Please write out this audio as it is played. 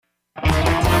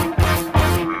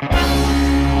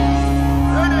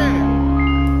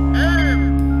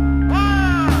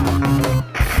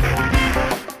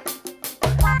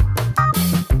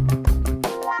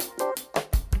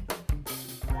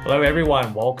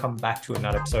everyone, welcome back to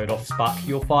another episode of Spark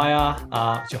Your Fire.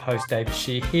 It's your host David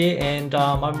Shee here, and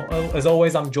as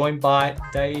always, I'm joined by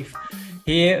Dave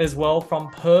here as well from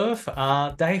Perth.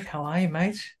 Dave, how are you,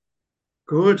 mate?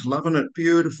 Good, loving it.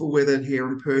 Beautiful weather here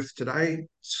in Perth today.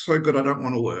 So good, I don't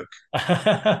want to work.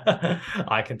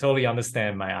 I can totally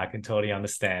understand, mate. I can totally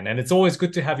understand, and it's always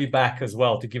good to have you back as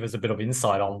well to give us a bit of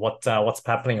insight on what's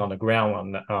happening on the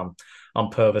ground on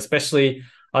Perth. Especially,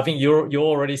 I think you're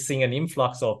already seeing an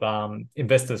influx of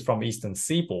investors from Eastern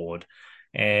Seaboard,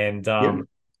 and Yep.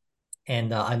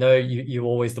 I know you're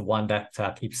always the one that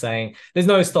keeps saying there's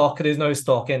no stock,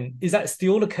 and is that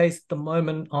still the case at the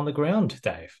moment on the ground,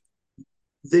 Dave?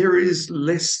 There is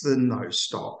less than no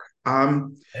stock.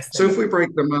 Less So than if we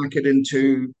break the market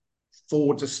into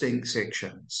four distinct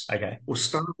sections, okay. we'll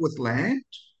start with land.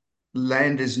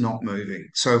 Land is not moving.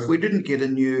 So if we didn't get a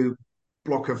new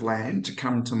block of land to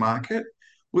come to market,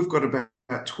 we've got about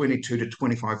 22 to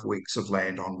 25 weeks of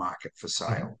land on market for Mhm,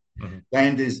 sale. mhm.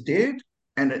 Land is dead,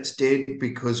 and it's dead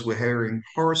because we're hearing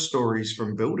horror stories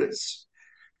from builders.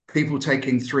 People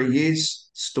taking 3 years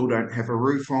still don't have a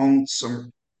roof on, some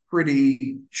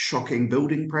pretty shocking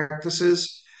building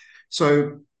practices.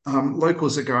 So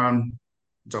locals are going,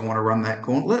 don't want to run that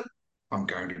gauntlet. I'm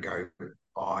going to go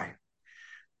buy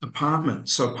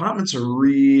apartments. So apartments are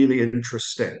really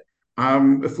interesting.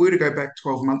 If we were to go back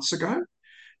 12 months ago,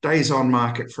 days on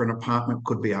market for an apartment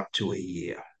could be up to a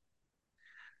year.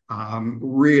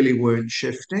 Really weren't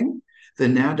shifting. They're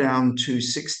now down to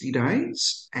 60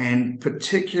 days, and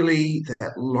particularly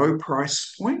that low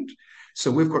price point. So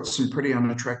we've got some pretty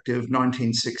unattractive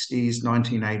 1960s,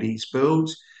 1980s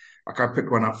builds. Like I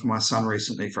picked one up for my son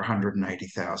recently for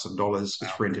 $180,000.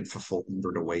 It's rented for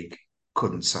 400 a week.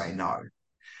 Couldn't say no.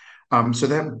 So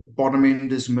that bottom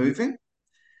end is moving,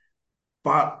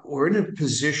 but we're in a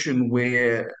position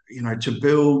where, to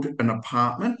build an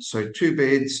apartment, so two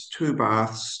beds, two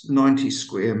baths, 90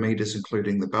 square meters,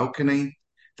 including the balcony,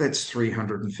 that's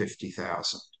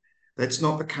 350,000. That's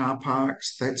not the car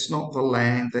parks, that's not the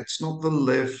land, that's not the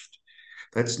lift,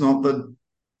 that's not the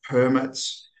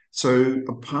permits. So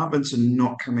apartments are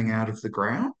not coming out of the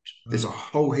ground. There's a Mm.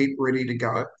 whole heap ready to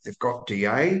go. They've got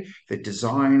DA, they're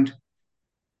designed,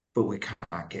 but we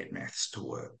can't get maths to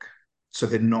work. So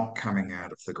they're not coming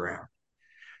out of the ground.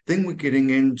 Then we're getting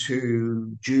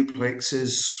into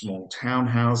duplexes, small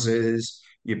townhouses,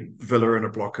 your villa in a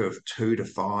block of 2 to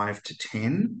 5 to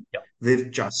 10. Yep.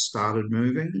 They've just started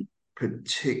moving,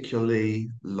 particularly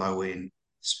low end at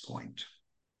this point.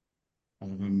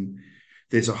 Um,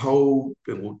 there's a whole,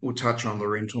 we'll touch on the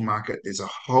rental market. There's a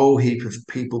whole heap of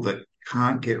people that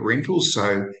can't get rentals.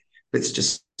 So let's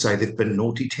just say they've been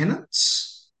naughty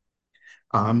tenants,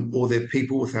 or they're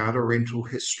people without a rental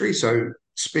history. So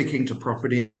speaking to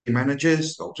property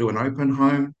managers, they'll do an open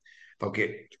home, they'll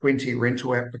get 20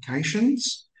 rental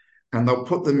applications, and they'll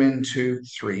put them into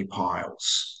three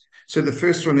piles. So the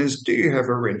first one is, do you have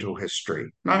a rental history?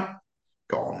 No,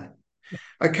 gone.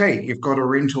 Okay, you've got a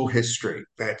rental history.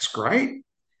 That's great.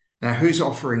 Now, who's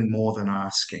offering more than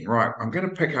asking? Right, I'm going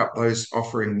to pick up those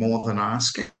offering more than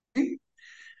asking.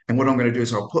 And what I'm going to do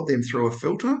is I'll put them through a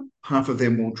filter. Half of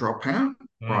them will drop out.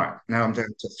 Mm. Right, now I'm down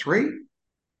to three.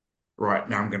 Right,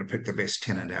 now I'm going to pick the best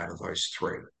tenant out of those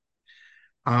three.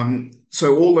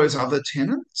 So all those other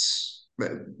tenants,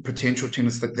 potential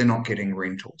tenants, that they're not getting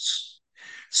rentals.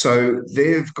 So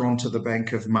they've gone to the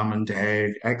bank of mum and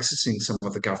dad, accessing some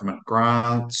of the government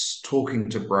grants, talking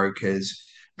to brokers,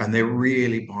 and they're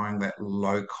really buying that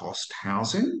low cost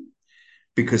housing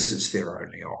because it's their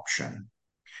only option.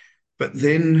 But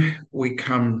then we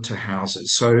come to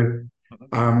houses. So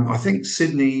Mhm. I think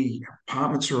Sydney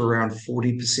apartments are around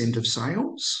 40% of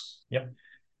sales. Yep.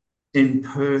 In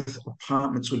Perth,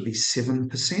 apartments would be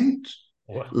 7%.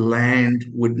 Well, Land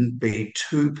wouldn't be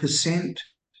 2%.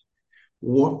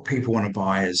 What people want to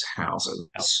buy is houses.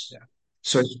 yeah.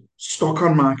 So stock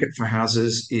on market for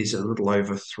houses is a little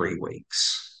over 3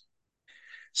 weeks.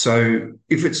 So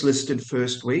if it's listed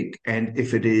first week and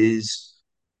if it is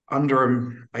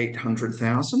under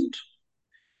 800,000,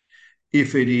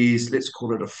 if it is, let's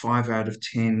call it a 5 out of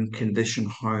 10 condition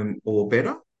home or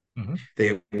better, Mhm.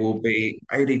 there will be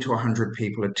 80 to 100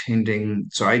 people attending.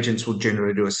 So agents will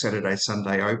generally do a Saturday,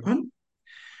 Sunday open,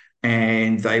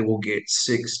 and they will get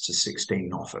 6 to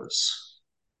 16 offers.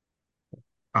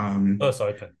 Um, First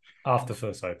open. After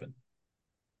first open.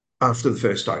 after the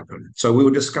first open. So we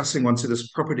were discussing once this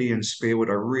property in Spearwood.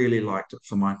 I really liked it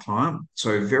for my client.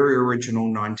 So very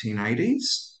original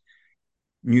 1980s.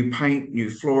 New paint, new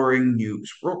flooring, new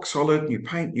rock solid, new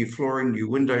paint, new flooring, new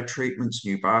window treatments,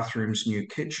 new bathrooms, new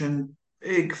kitchen.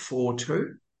 Big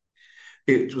 4-2.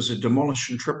 It was a demolish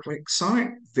and triplex site,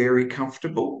 very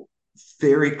comfortable,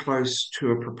 very close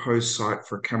to a proposed site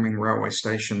for a coming railway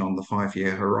station on the 5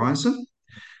 year horizon.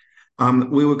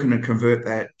 We were going to convert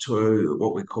that to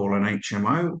what we call an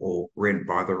HMO, or rent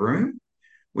by the room.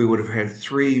 We would have had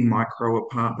three micro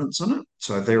apartments in it,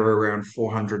 so they were around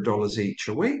 $400 each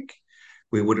a week.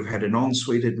 We would have had an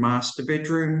ensuite master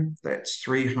bedroom, that's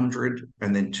 300,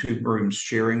 and then two rooms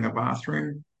sharing a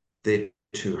bathroom, they're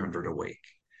 200 a week.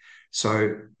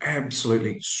 So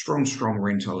absolutely strong, strong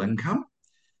rental income.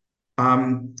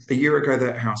 A year ago,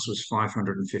 that house was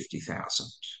 550,000.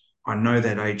 I know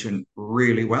that agent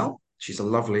really well. She's a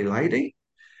lovely lady.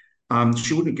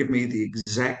 She wouldn't give me the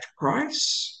exact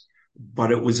price,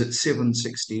 but it was at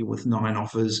 760 with nine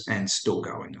offers and still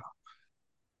going up.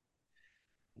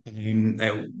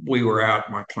 We were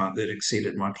out, my client that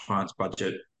exceeded my client's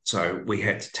budget, so we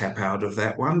had to tap out of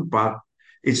that one. But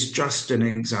it's just an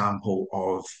example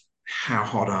of how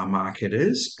hot our market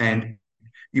is. And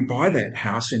you buy that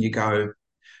house and you go,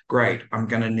 great, I'm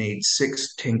going to need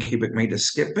 6 10 cubic meter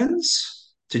skip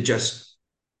bins to just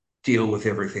deal with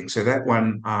everything. So that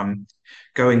one,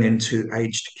 going into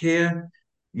aged care,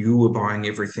 you were buying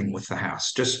everything with the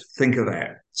house. Just think of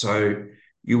that. So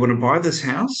you want to buy this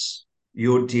house,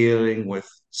 you're dealing with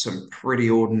some pretty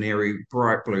ordinary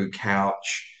bright blue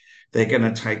couch. They're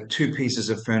going to take two pieces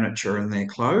of furniture and their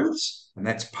clothes, and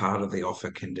that's part of the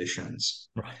offer conditions.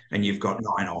 Right. And you've got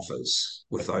nine offers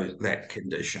with that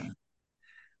condition.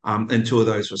 And two of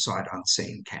those were sight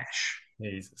unseen cash.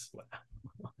 Jesus.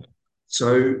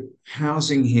 So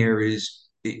housing here it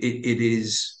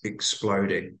is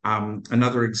exploding.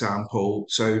 Another example.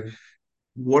 So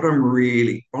what I'm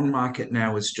really on market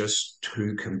now is just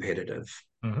too competitive.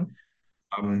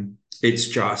 Mm-hmm. It's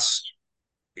just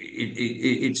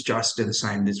it's just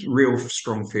insane. There's real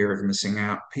strong fear of missing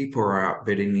out. People are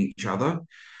outbidding each other.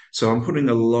 So I'm putting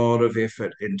a lot of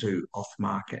effort into off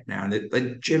market now, and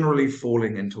they're generally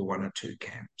falling into one or two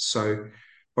camps. So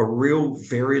a real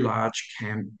very large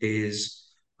camp is,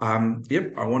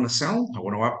 yep, I want to sell, I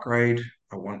want to upgrade,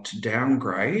 I want to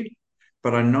downgrade,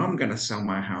 but I know I'm going to sell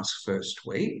my house first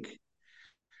week.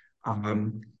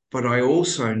 Um, but I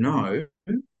also know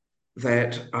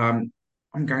that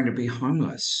I'm going to be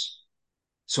homeless,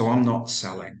 so I'm not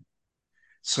selling.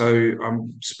 So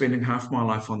I'm spending half my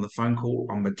life on the phone call.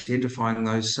 I'm identifying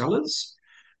those sellers,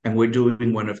 and we're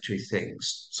doing one of two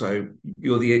things. So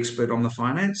you're the expert on the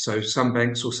finance. So some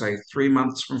banks will say 3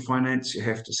 months from finance you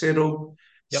have to settle.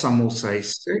 Yep. Some will say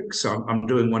six. So I'm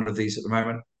doing one of these at the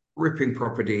moment. Ripping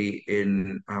property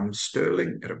in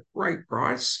Sterling at a great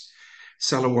price.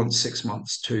 Seller wants 6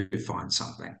 months to find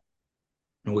something.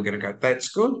 And we're going to go, that's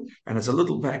good. And as a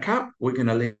little backup, we're going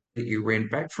to let you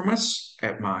rent back from us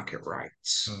at market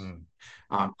rates.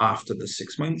 Mm. After the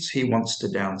 6 months, he wants to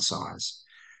downsize.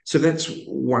 So that's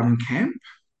one camp.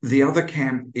 The other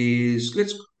camp is,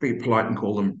 let's be polite and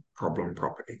call them problem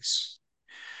properties.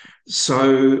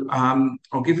 So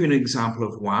I'll give you an example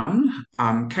of one.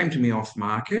 Came to me off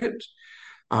market.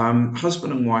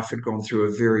 Husband and wife had gone through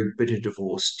a very bitter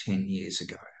divorce 10 years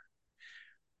ago.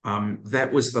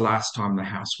 That was the last time the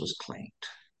house was cleaned.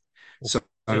 So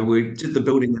Okay. we did the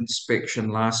building inspection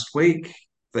last week.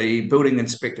 The building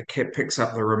inspector picks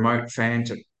up the remote fan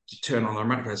to turn on the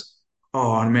remote and goes,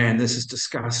 oh man, this is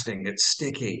disgusting. It's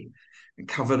sticky and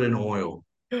covered in oil.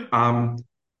 Um,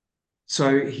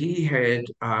 so he had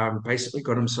basically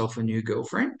got himself a new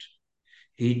girlfriend.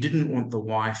 He didn't want the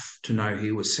wife to know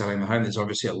he was selling the home. There's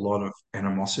obviously a lot of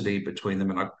animosity between them,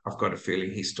 and I've got a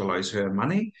feeling he still owes her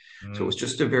money. So it was Mm.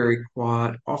 just a very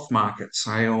quiet, off-market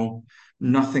sale.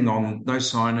 Nothing on, no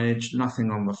signage, nothing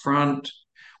on the front.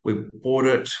 We bought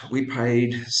it. We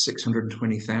paid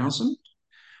 620,000.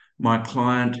 My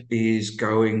client is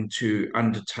going to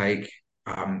undertake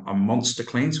a monster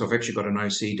clean. So I've actually got an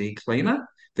OCD cleaner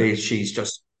there. She's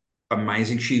just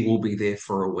amazing. She will be there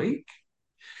for a week.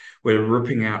 We're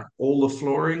ripping out all the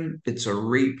flooring. It's a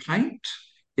repaint.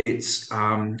 It's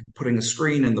putting a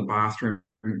screen in the bathroom,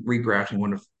 regrouting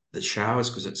one of the showers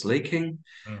because it's leaking.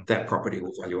 Mm. That property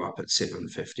will value up at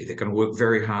 750. They're going to work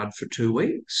very hard for 2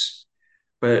 weeks,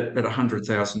 but at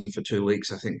 100,000 for 2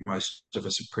 weeks, I think most of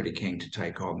us are pretty keen to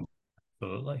take on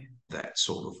Absolutely. that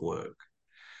sort of work.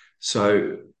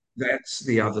 So that's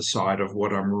the other side of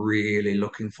what I'm really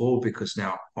looking for, because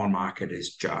now on market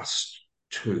is just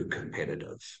too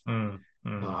competitive. Mm.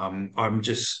 Mm. I'm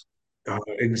just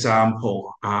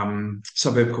example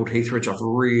suburb called Heathridge. I've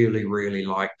really, really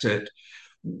liked it.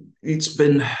 It's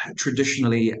been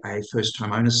traditionally a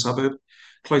first-time owner suburb,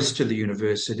 close to the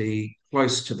university,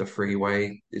 close to the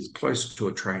freeway, is close to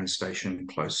a train station,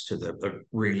 close to the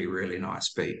really, really nice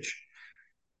beach.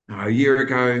 A year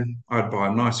ago, I'd buy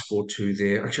a nice 4.2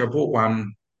 there. Actually, I bought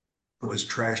one that was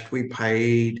trashed. We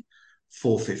paid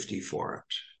 450 for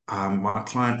it. My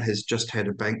client has just had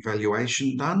a bank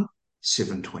valuation done,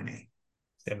 720.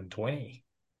 720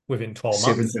 within 12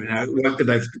 months. 720. Now,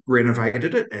 they've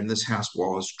renovated it, and this house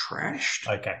was trashed,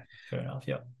 Okay, fair enough.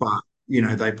 Yep. but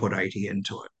they put 80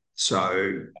 into it.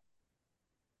 So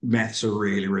maths are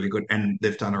really, really good. And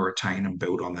they've done a retain and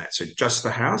build on that. So just the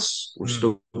house, we've Mm.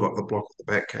 still got the block at the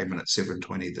back, came in at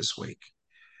 720 this week.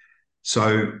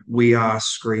 So we are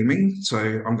screaming. So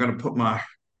I'm going to put my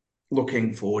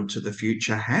looking forward to the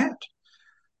future hat.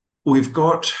 We've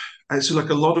got, so like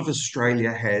a lot of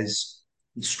Australia has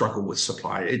struggled with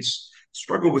supply. It's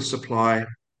struggle with supply,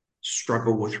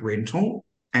 struggle with rental.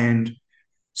 And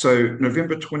so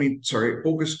August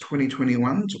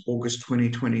 2021 to August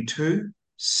 2022,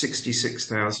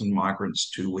 66,000 migrants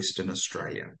to Western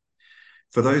Australia.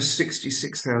 For those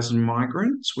 66,000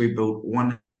 migrants, we built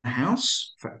one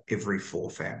house for every four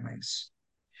families.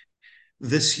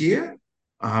 This year,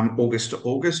 August to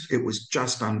August, it was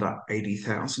just under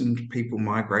 80,000 people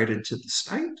migrated to the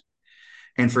state.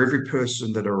 And for every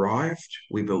person that arrived,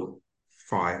 we built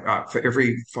five. For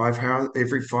every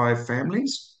five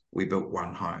families, we built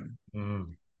one home.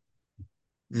 Mm.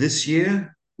 This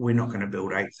year, we're not going to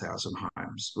build 8,000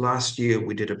 homes. Last year,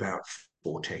 we did about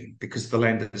 14 because the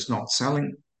land is not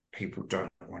selling. People don't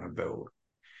want to build.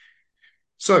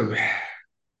 So,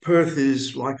 Perth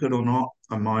is, like it or not,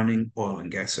 a mining oil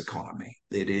and gas economy.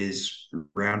 It is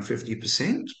around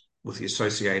 50% with the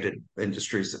associated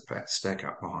industries that stack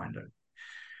up behind it.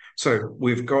 So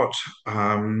we've got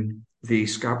the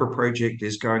Scarborough project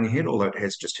is going ahead, although it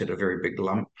has just hit a very big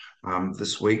lump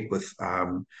this week with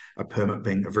a permit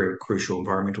being a very crucial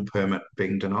environmental permit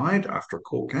being denied after a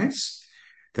court case.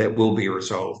 That will be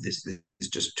resolved. There's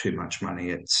just too much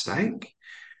money at stake.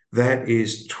 That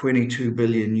is 22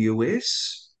 billion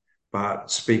US.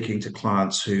 But speaking to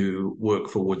clients who work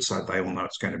for Woodside, they all know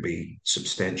it's going to be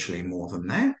substantially more than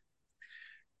that.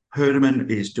 Herdeman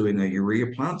is doing a urea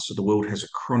plant, so the world has a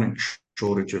chronic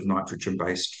shortage of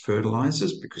nitrogen-based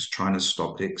fertilizers because China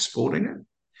stopped exporting it.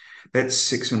 That's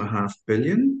 6.5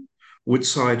 billion.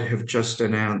 Woodside have just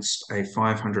announced a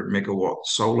 500 megawatt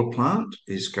solar plant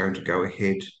is going to go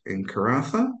ahead in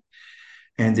Karratha.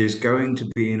 And there's going to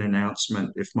be an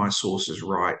announcement, if my source is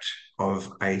right,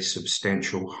 of a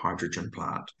substantial hydrogen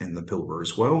plant in the Pilbara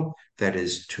as well. That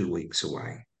is 2 weeks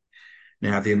away.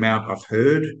 Now, the amount I've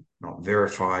heard, not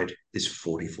verified, is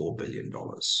 $44 billion.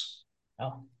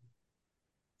 Oh,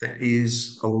 That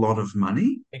is a lot of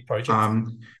money. big project.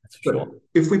 Um, That's for but sure.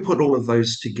 if we put all of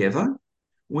those together,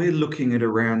 we're looking at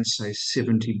around, say,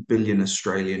 70 billion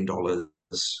Australian dollars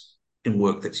in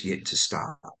work that's yet to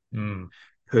start. Mm.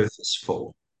 Perth is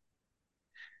full.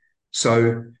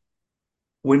 So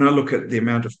when I look at the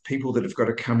amount of people that have got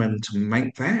to come in to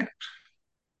make that,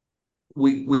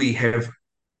 we have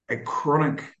a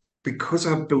chronic, because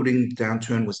our building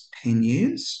downturn was 10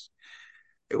 years,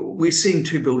 we're seeing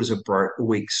two builders a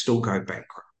week still go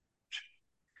bankrupt.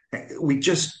 We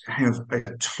just have a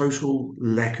total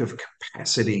lack of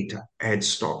capacity to add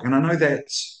stock. And I know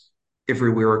that's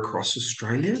everywhere across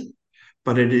Australia,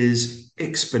 but it is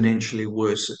exponentially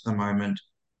worse at the moment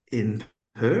in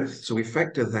Perth. So we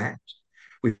factor that.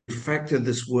 We factored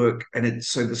this work, and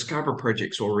so the Scarborough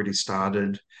project's already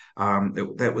started.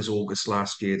 That was August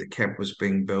last year. The camp was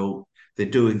being built. They're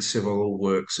doing civil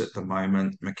works at the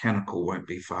moment. Mechanical won't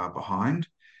be far behind.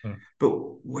 Mm. But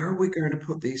where are we going to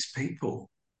put these people?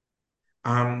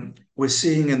 We're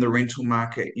seeing in the rental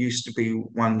market used to be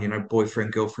one,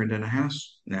 boyfriend, girlfriend in a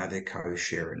house. Now they're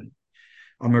co-sharing.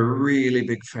 I'm a really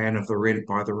big fan of the rent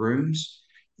by the rooms.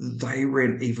 They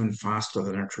rent even faster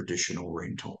than a traditional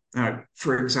rental. Now,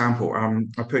 for example,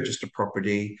 I purchased a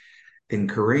property in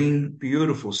Kareen,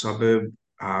 beautiful suburb.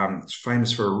 It's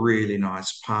famous for a really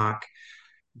nice park,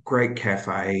 great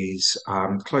cafes,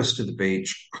 close to the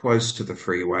beach, close to the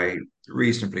freeway,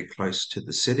 reasonably close to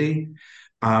the city.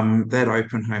 That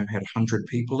open home had 100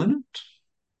 people in it.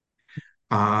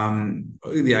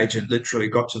 The agent literally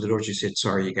got to the door. She said,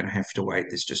 "Sorry, you're going to have to wait.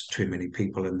 There's just too many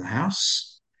people in the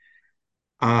house."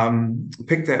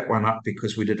 Picked that one up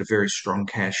because we did a very strong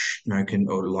cash,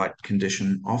 or light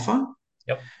condition offer.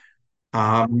 Yep.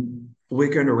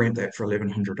 We're going to rent that for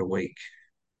 1,100 a week,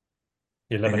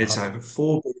 and it's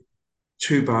 1100. a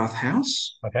two bath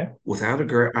house Okay. without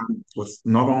with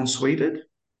not en suited,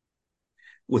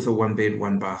 with a one bed,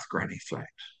 one bath granny flat.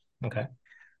 Okay.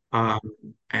 Um,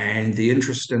 and the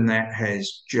interest in that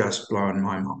has just blown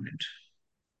my mind.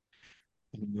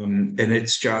 And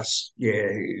it's just, yeah,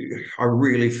 I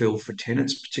really feel for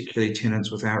tenants, particularly tenants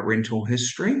without rental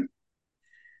history.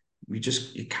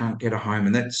 You can't get a home,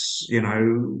 and that's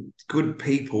good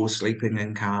people sleeping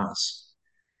in cars.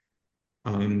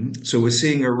 So we're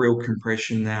seeing a real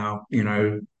compression now.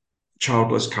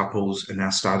 Childless couples are now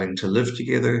starting to live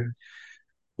together.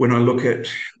 When I look at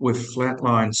We've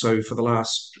flatlined. So for the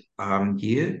last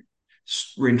year,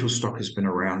 rental stock has been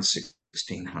around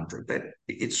 1,600. That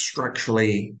it's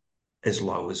structurally as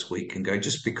low as we can go,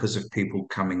 just because of people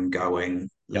coming, going,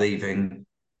 Yep. leaving.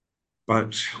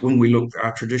 But when we look,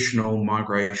 our traditional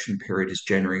migration period is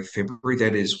January, February.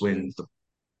 That is when the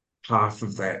half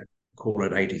of that, call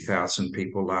it 80,000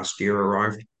 people last year,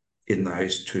 arrived in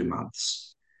those 2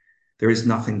 months. There is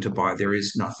nothing to buy, there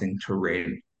is nothing to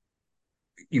rent.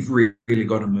 You've really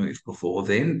got to move before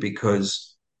then,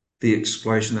 because the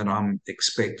explosion that I'm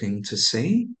expecting to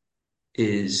see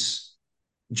is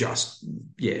just,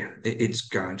 yeah, it's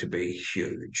going to be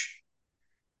huge.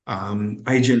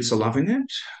 Agents are loving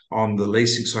it on the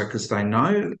leasing side because they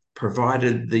know,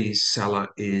 provided the seller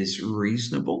is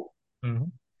reasonable, Hmm.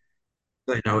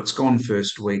 they know it's gone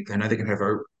first week. They know they can have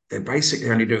they're basically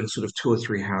only doing sort of 2 or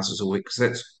 3 houses a week because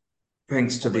that's,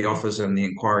 thanks to the Already. offers and the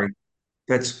inquiry,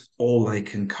 that's all they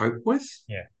can cope with,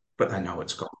 Yeah. but they know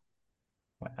it's gone.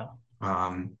 Wow.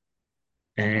 Um,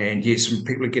 and yes, some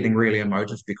people are getting really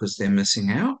emotive because they're missing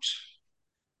out.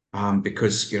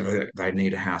 Because they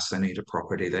need a house, they need a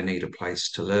property, they need a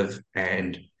place to live,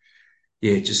 and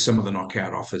yeah, just some of the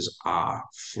knockout offers are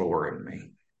flooring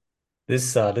me.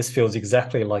 This feels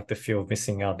exactly like the fear of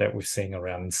missing out that we're seeing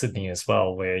around in Sydney as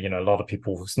well, where a lot of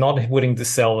people who's not willing to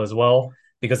sell as well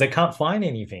because they can't find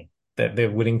anything that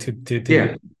they're willing to live.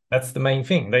 Yeah, That's the main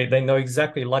thing. They know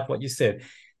exactly like what you said.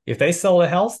 If they sell a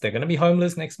house, they're going to be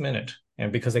homeless next minute,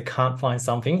 and because they can't find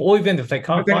something, or even if they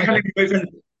can't they find can't it, even move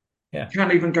in, yeah,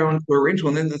 can't even go into a rental.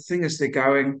 And then the thing is, they're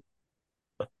going,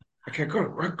 okay, got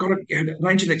it. An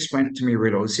agent explained it to me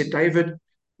real well. He said, David,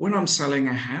 when I'm selling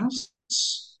a house,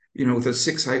 with a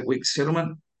 6, 8 week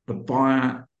settlement, the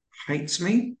buyer hates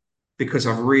me because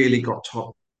I've really got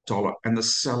top dollar and the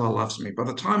seller loves me. By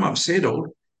the time I've settled,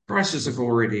 prices have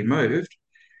already moved.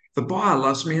 The buyer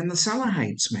loves me and the seller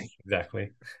hates me.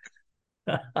 exactly.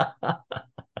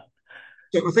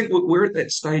 So I think we're at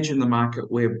that stage in the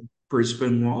market where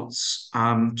Brisbane was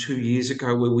 2 years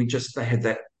ago, where they had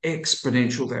that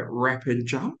exponential, that rapid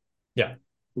jump. Yeah.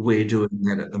 We're doing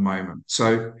that at the moment.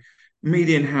 So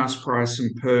median house price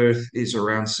in Perth is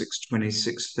around 620,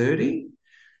 630.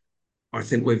 I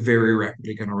think we're very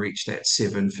rapidly going to reach that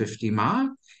 750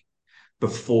 mark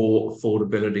before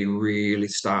affordability really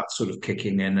starts sort of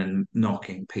kicking in and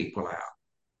knocking people out.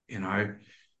 You know,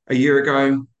 a year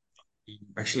ago,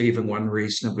 actually even one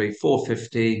reasonably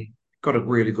 450, got a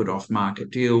really good off-market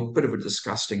deal, bit of a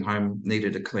disgusting home,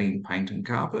 needed a clean paint and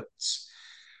carpets.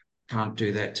 Can't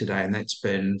do that today, and that's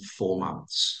been 4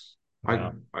 months. I,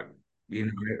 Wow. I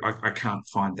I can't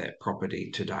find that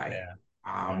property today. Yeah.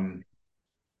 Wow. Um,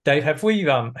 Dave, have we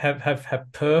have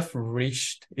Perth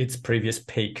reached its previous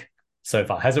peak so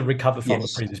far? Has it recovered from the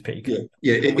yes, previous peak? yeah,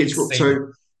 yeah. Have we It's exceeded?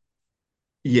 so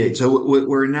yeah. So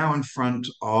we're now in front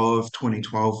of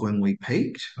 2012 when we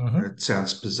peaked. Hmm. It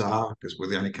sounds bizarre because we're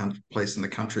the only place in the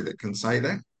country that can say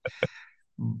that.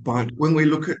 But when we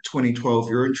look at 2012,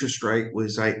 your interest rate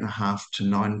was 8.5 to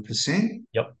 9%.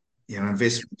 Yep.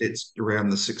 Investment debt's around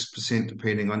the 6%,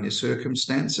 depending on your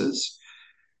circumstances.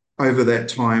 Over that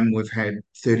time, we've had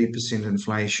 30%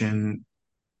 inflation,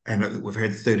 and we've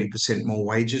had 30% more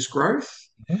wages growth.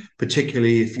 Mhm.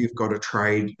 Particularly if you've got a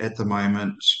trade at the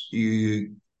moment,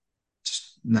 you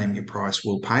just name your price,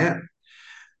 we'll pay it.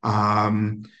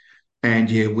 Um, and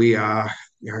yeah, we are,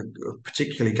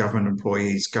 particularly government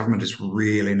employees, government is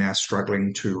really now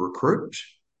struggling to recruit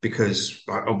because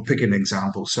I'll pick an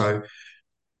example. So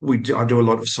I do a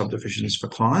lot of subdivisions for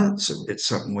clients. It's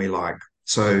something we like.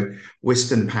 So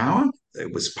Western Power,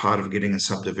 it was part of getting a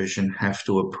subdivision, have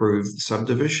to approve the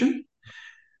subdivision.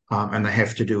 And they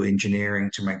have to do engineering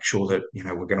to make sure that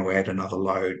we're going to add another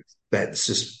load that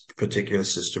this particular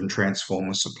system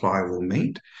transformer supply will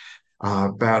meet.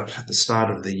 About at the start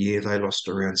of the year, they lost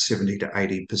around 70 to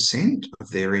 80% of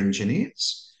their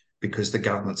engineers because the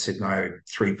government said no,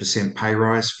 3% pay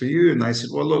rise for you. And they said,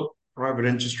 well, look, private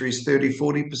industry is 30,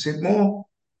 40% more.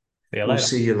 See you We'll later.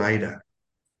 see you later.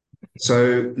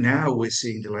 So now we're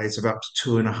seeing delays of up to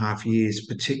 2.5 years,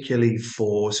 particularly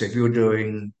so if you're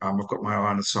doing, I've got my eye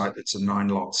on a site that's a 9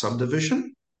 lot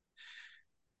subdivision,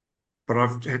 but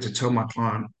I've had to tell my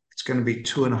client it's going to be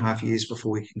 2.5 years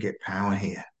before we can get power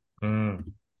here. Mm.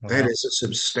 That Wow. is a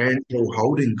substantial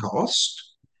holding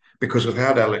cost because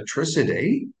without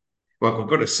electricity, well, we've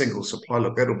got a single supply.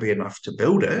 Look, that'll be enough to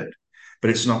build it, but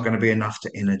it's not going to be enough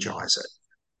to energize it.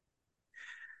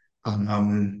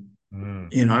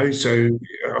 Mm, So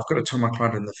I've got to tell my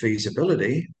client in the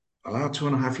feasibility, allow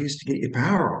 2.5 years to get your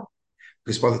power on.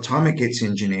 Because by the time it gets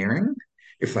engineering,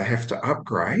 if they have to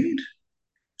upgrade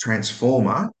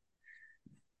transformer,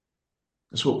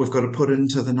 that's what we've got to put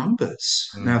into the numbers.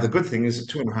 Now, mm. the good thing is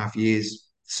that 2.5 years,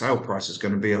 sale price is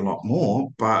going to be a lot more,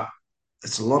 but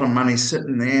it's a lot of money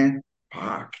sitting there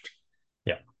parked.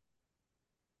 Yeah.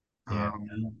 Yeah.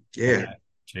 Yeah.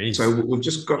 Okay. So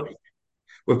Jeez.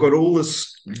 we've got all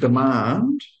this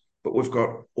demand, but we've got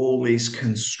all these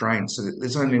constraints. So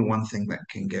there's only one thing that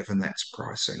can give, and that's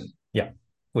pricing. Yeah.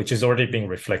 Which is already being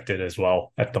reflected as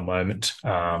well at the moment.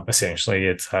 Essentially,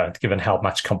 it's given how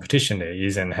much competition there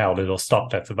is and how little stock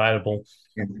that's available.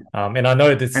 And, And I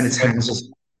know and this it's when, houses,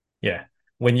 yeah,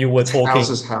 when you were it's talking,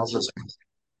 houses, houses.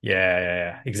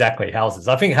 exactly, houses.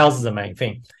 I think houses are the main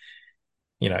thing.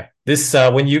 This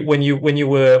when you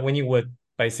were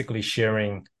basically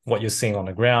sharing what you're seeing on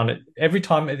the ground, every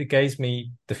time it gives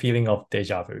me the feeling of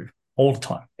deja vu all the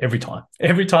time. Every time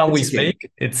we It's again,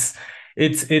 speak,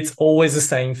 it's always the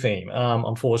same theme,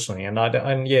 unfortunately.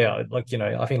 And yeah, like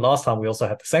I think last time we also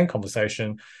had the same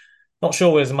conversation. Not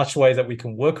sure there's much ways that we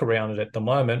can work around it at the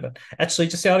moment, but actually,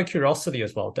 just out of curiosity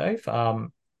as well, Dave.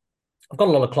 I've got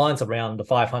a lot of clients around the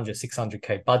 500,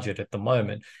 600K budget at the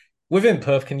moment. Within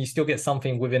Perth, can you still get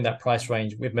something within that price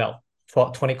range with about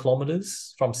 20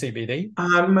 kilometers from CBD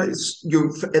you're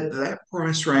at that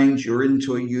price range. You're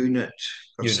into a unit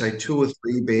of unit? say 2 or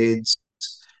 3 beds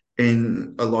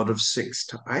in a lot of 6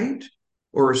 to 8.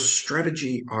 Or a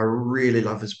strategy I really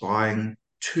love is buying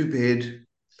 2 bed,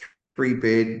 3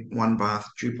 bed, 1 bath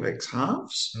duplex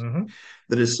halves. Mm-hmm.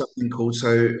 That is something called.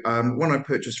 So one I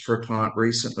purchased for a client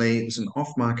recently. It was an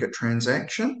off-market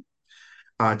transaction.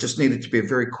 Just needed to be a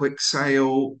very quick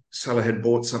sale. Seller had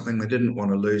bought something, they didn't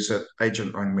want to lose it.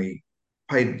 Agent rang me,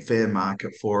 paid fair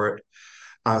market for it.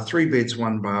 3 beds,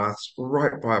 1 bath,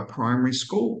 right by a primary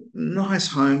school. Nice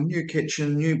home, new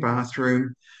kitchen, new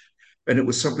bathroom. And it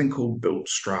was something called built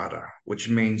strata, which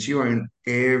means you own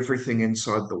everything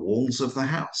inside the walls of the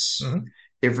house. Mm-hmm.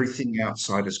 Everything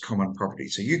outside is common property.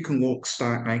 So you can walk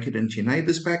stark naked into your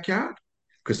neighbour's backyard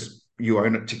because you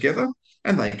own it together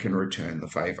and they can return the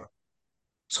favour.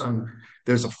 So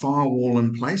there's a firewall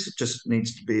in place. It just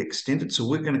needs to be extended. So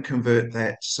we're going to convert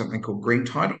that to something called green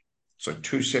title. So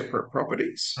two separate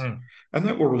properties. Mm. And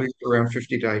that will release around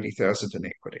 50 to 80,000 in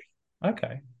equity,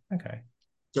 Okay. Okay.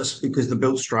 just because the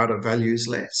built strata value is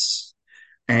less.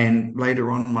 And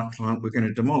later on, my client, we're going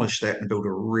to demolish that and build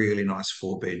a really nice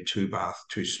 4 bed, 2 bath,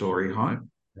 2 story home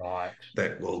Right.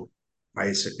 that will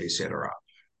basically set her up.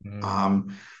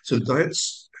 Mm. So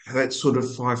that's sort of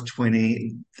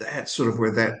 520. That's sort of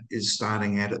where that is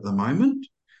starting at the moment.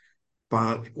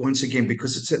 But once again,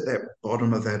 because it's at that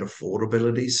bottom of that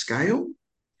affordability scale,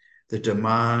 the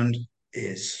demand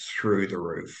is through the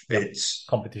roof. Yep.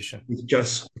 Competition. It's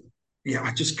just, yeah,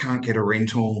 I just can't get a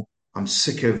rental. I'm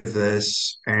sick of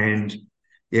this. And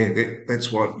yeah,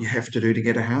 that's what you have to do to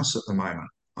get a house at the moment,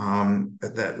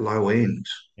 at that low end.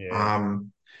 Yeah.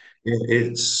 Um, yeah,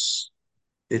 it's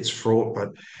fraught. But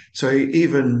so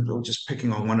even just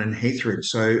picking on one in Heathrow.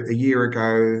 So a year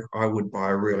ago, I would buy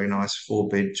a really nice 4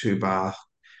 bed, 2 bath,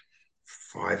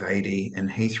 580 in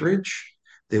Heathridge.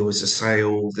 There was a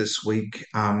sale this week.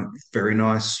 Very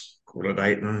nice. Call it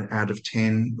 8 out of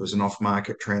 10. It was an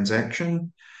off-market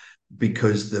transaction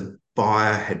because the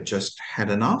buyer had just had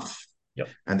enough, Yep.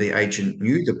 and the agent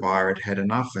knew the buyer had had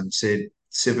enough and said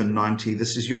 790.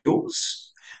 This is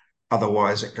yours.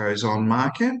 Otherwise, it goes on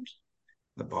market.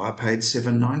 The buyer paid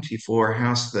 790 for a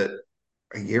house that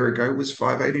a year ago was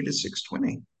 580 to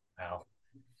 620. Wow.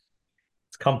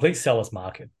 It's a complete seller's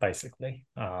market, basically.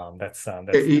 Yeah. It's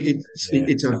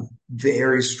a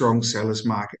very strong seller's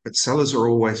market, but sellers are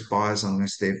always buyers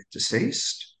unless they're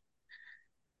deceased,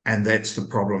 and that's the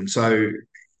problem. So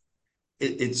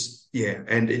it's yeah,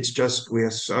 and it's just we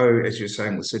are so, as you're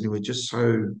saying with Sydney, we're just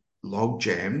so log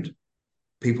jammed.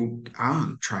 People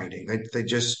aren't trading.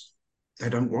 They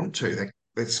don't want to.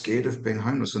 They're scared of being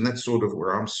homeless, and that's sort of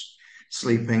where I'm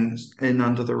sleeping in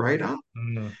under the radar.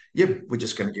 Mm. Yep, we're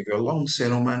just going to give you a long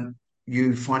settlement.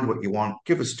 You find what you want,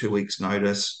 give us 2 weeks'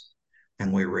 notice,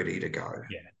 and we're ready to go.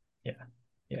 Yeah. Yeah.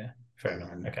 Yeah. Fair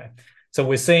enough. Um, Okay. So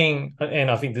we're seeing,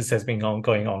 and I think this has been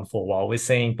going on for a while, we're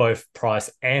seeing both price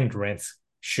and rents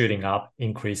shooting up,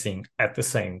 increasing at the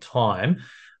same time.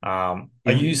 Are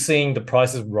yeah, you seeing the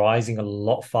prices rising a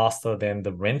lot faster than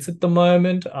the rents at the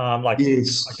moment? I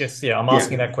yes, guess, yeah, I'm yeah,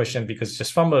 asking that question because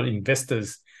just from an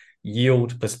investor's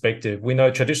yield perspective, we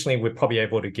know traditionally we're probably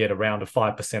able to get around a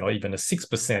 5% or even a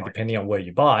 6%, depending on where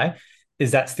you buy.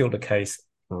 Is that still the case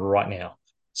right now?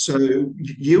 So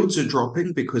yields are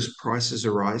dropping because prices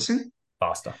are rising,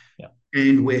 Faster. Yeah.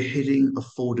 and we're hitting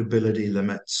affordability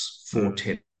limits for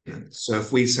Mm, tenants. So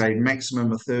if we say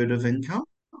maximum a third of income,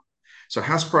 so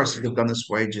house prices have done this,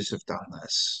 wages have done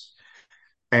this.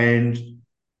 And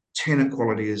tenant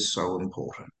quality is so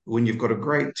important. When you've got a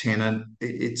great tenant,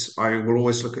 it's I will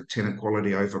always look at tenant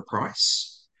quality over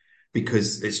price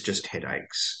because it's just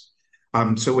headaches.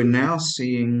 So we're now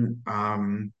seeing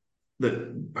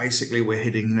that basically we're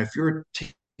hitting, if you're a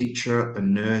teacher, a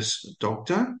nurse, a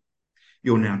doctor,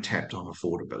 you're now tapped on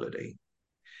affordability.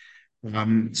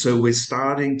 So we're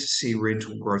starting to see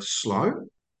rental growth slow.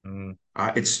 mm,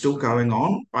 It's still going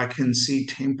on. I can see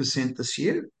 10% this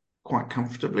year quite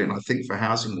comfortably, and I think for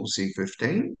housing we'll see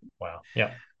 15. wow.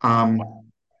 Yeah. Um,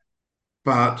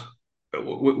 but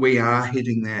we are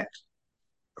hitting that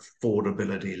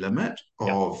affordability limit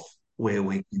Yeah. of where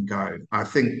we can go. I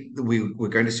think we're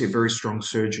going to see a very strong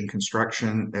surge in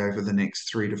construction over the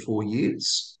next 3 to 4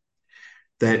 years.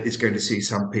 That is going to see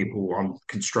some people on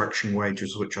construction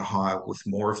wages which are higher with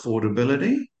more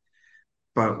affordability.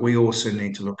 But we also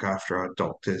need to look after our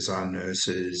doctors, our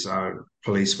nurses, our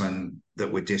policemen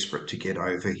that we're desperate to get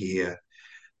over here.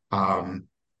 Um,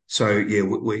 so yeah,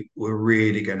 we're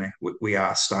really going to we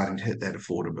are starting to hit that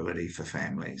affordability for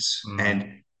families, Mm,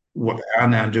 and what they are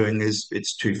now doing is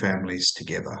it's two families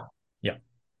together. yeah.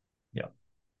 Yeah.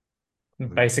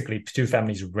 Basically, two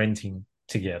families renting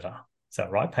together. Is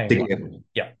that right? Paying one. Together,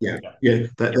 Yeah. yeah, Yeah. yeah.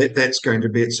 Yeah. That's going to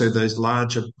be it. So those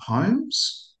larger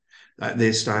homes,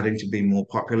 they're starting to be more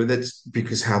popular. That's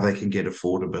because how they can get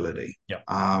affordability. Yeah.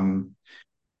 Um,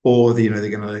 or they're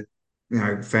going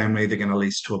to, family, they're going to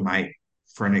lease to a mate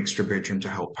for an extra bedroom to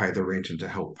help pay the rent and to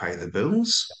help pay the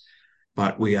bills.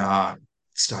 But we are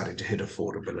starting to hit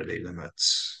affordability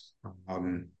limits.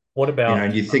 Um, What and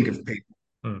about you think of people,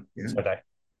 yeah. so they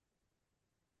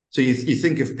So you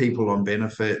think of people on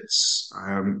benefits,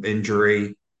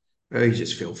 injury, you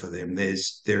just feel for them.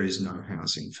 There is no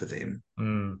housing for them.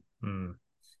 mm, mm,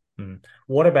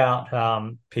 what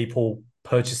about people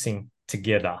purchasing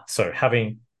together? So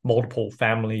having multiple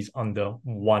families under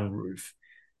one roof.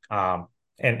 Um,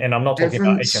 and I'm not talking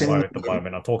about Haven't HMO seen at the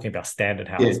moment. I'm talking about standard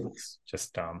yeah, houses.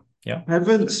 Just yeah.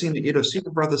 haven't seen it yet. I've seen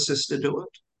a brother sister do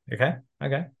it. Okay.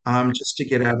 Okay. Just to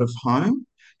get out of home.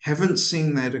 Haven't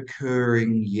seen that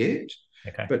occurring yet,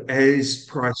 Okay. but as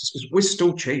prices, because we're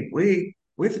still cheap. We're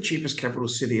the cheapest capital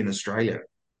city in Australia.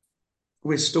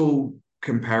 We're still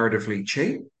comparatively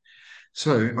cheap.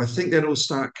 So I think that'll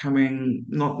start coming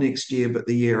not next year, but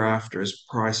the year after as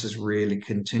prices really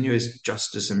continue as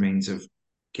just as a means of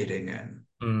getting in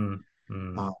Mm,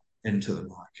 mm. uh, into the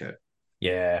market.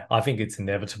 Yeah, I think it's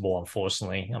inevitable,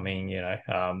 unfortunately. I mean,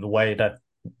 the way that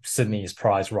Sydney is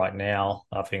priced right now,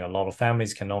 I think a lot of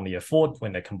families can only afford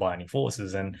when they're combining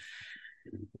forces. And,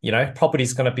 property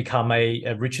is going to become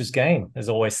a riches game, as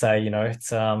I always say. It's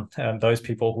those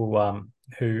people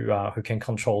who can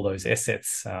control those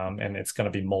assets, and it's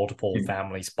going to be multiple Yeah.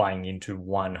 families buying into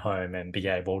one home and be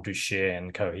able to share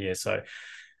and cohere. So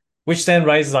which then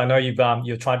raises, I know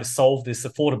you're trying to solve this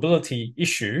affordability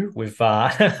issue with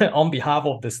on behalf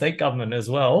of the state government as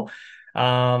well,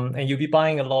 and you'll be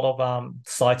buying a lot of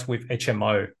sites with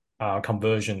HMO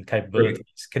conversion Correct.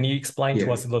 capabilities. Can you explain to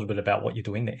Yeah. us a little bit about what you're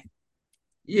doing there?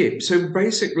 Yeah, so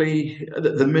basically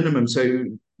the minimum, so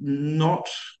not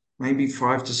maybe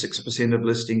 5 to 6% of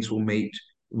listings will meet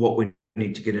what we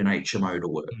need to get an HMO to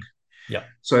work. Mm. Yeah.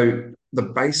 So the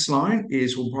baseline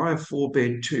is we'll buy a 4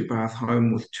 bed, 2 bath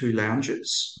home with 2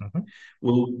 lounges. Mhm.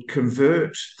 We'll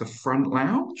convert the front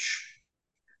lounge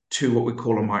to what we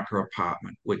call a micro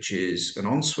apartment, which is an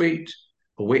ensuite,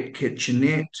 a wet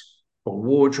kitchenette, a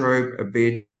wardrobe, a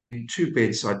bed, two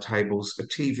bedside tables, a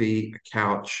TV, a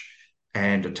couch,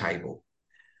 and a table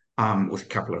with a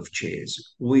couple of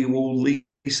chairs. We will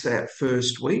lease that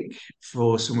first week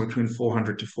for somewhere between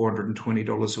 $400 to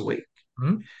 $420 a week.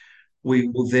 Mhm. We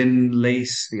will then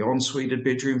lease the ensuite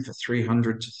bedroom for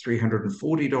 $300 to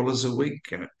 $340 a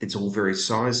week, and it's all very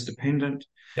size dependent.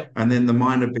 Yep. And then the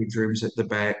minor bedrooms at the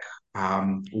back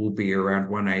will be around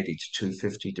 180 to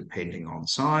 250 depending on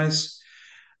size.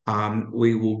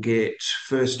 We will get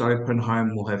first open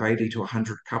home, we'll have 80 to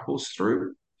 100 couples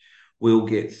through. We'll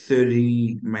get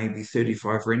 30, maybe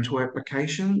 35 rental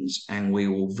applications, and we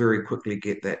will very quickly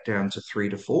get that down to 3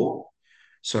 to 4.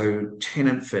 So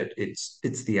tenant fit, it's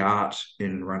the art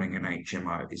in running an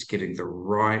HMO, is getting the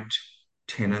right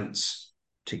tenants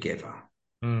together.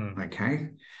 Mm. Okay.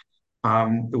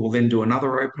 We'll then do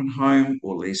another open home,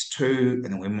 or at least two, and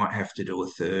then we might have to do a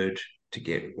third to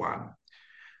get one.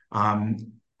 Um,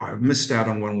 I missed out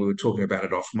on when we were talking about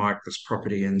it off mic, this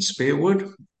property in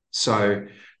Spearwood. So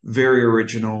very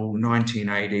original,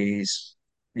 1980s.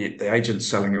 The agent's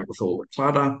selling it with all the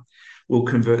clutter. We'll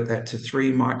convert that to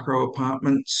three micro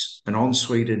apartments, an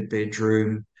ensuite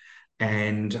bedroom,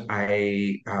 and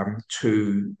a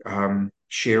two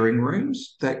sharing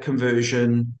rooms. That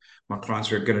conversion, my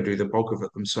clients are going to do the bulk of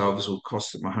it themselves, will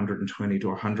cost them 120 to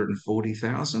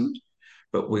 140,000,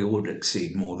 but we would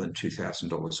exceed more than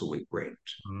 $2,000 a week rent.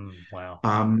 Wow.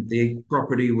 The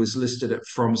property was listed at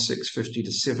from 650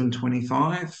 to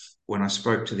 725. When I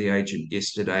spoke to the agent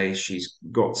yesterday, she's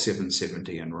got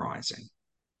 770 and rising.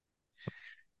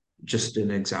 Just an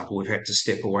example, we've had to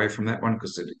step away from that one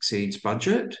because it exceeds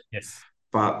budget, Yes.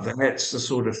 but that's the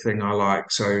sort of thing I like.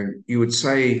 So you would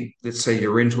say, let's say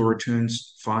your rental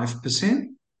returns 5%.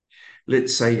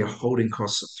 Let's say your holding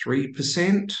costs are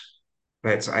 3%.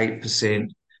 That's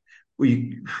 8%.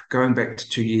 We going back to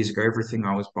 2 years ago, everything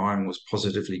I was buying was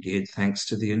positively geared thanks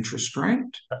to the interest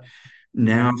rate.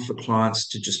 Now for clients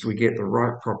to just we get the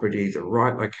right property, the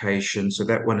right location. So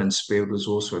that one in Speed was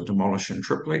also a demolish and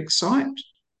triplex site.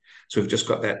 So we've just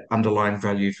got that underlying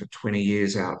value for 20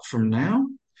 years out from now.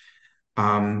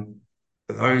 Um,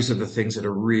 those are the things that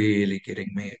are really getting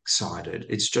me excited.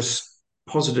 It's just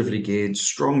positively geared,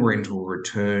 strong rental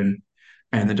return,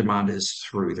 and the demand is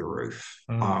through the roof.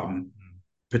 Mm.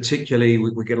 Particularly,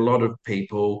 we get a lot of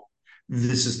people,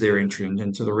 this is their entry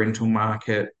into the rental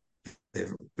market.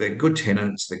 They're good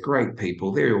tenants, they're great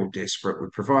people, they're all desperate. We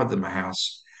provide them a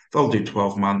house, they'll do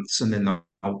 12 months and then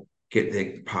they'll get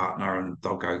their partner and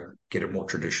they'll go get a more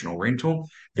traditional rental.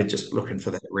 They're Yep. just looking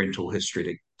for that rental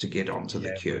history to get onto the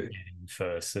Yeah, we're queue. getting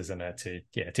first, isn't it?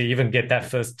 To even get that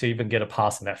first, to even get a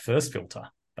pass in that first filter,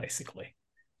 basically.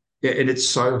 Yeah, and it's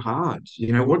so hard.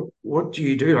 What do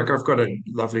you do? Like I've got a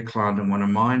lovely client in one of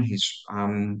mine. He's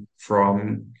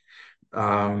from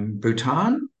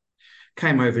Bhutan,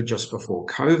 came over just before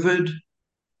COVID.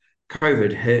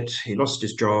 COVID hit, he lost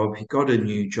his job, he got a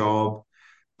new job.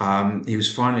 He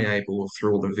was finally able,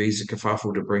 through all the visa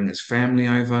kerfuffle, to bring his family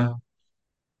over.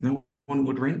 No one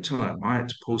would rent to him. I had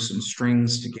to pull some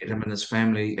strings to get him and his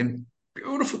family. And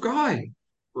beautiful guy,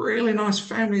 really nice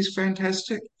family, is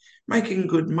fantastic, making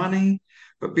good money.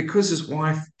 But because his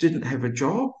wife didn't have a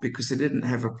job, because they didn't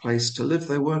have a place to live,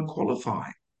 they weren't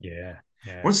qualified. Yeah,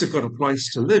 yeah, Once they've got a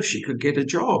place to live, she could get a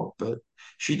job, but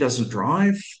she doesn't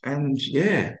drive. And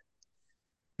yeah,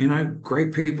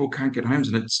 great people can't get homes,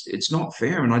 and it's not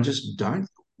fair. And I just don't.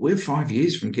 We're 5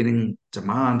 years from getting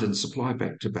demand and supply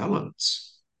back to balance.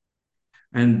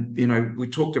 And we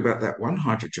talked about that one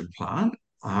hydrogen plant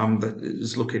that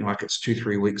is looking like it's 2,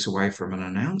 3 weeks away from an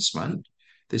announcement.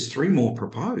 There's three more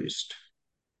proposed.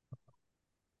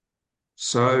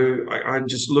 So I'm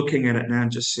just looking at it now,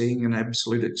 and just seeing an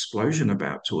absolute explosion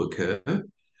about to occur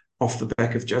off the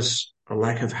back of just a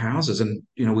lack of houses. And,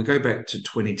 we go back to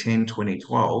 2010,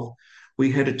 2012,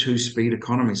 we had a two-speed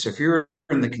economy. So if you're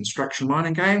in the construction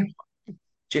mining game,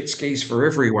 jet skis for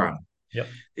everyone. yep.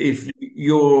 If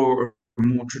you're a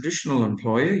more traditional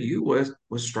employer, you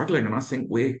were struggling. And I think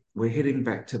we're heading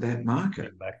back to that market.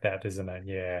 Bring back that, isn't it?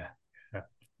 Yeah, yeah,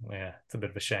 yeah. It's a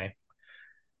bit of a shame.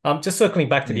 Just circling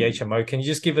back to the Yeah. HMO, can you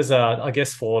just give us I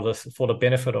guess for the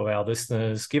benefit of our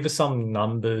listeners, give us some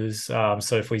numbers.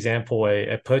 So, for example,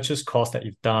 a purchase cost that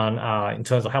you've done, in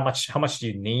terms of how much do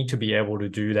you need to be able to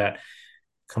do that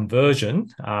conversion,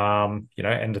 and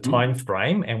the time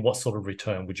frame, and what sort of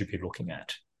return would you be looking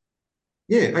at?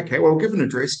 Yeah, okay. Well, I'll give an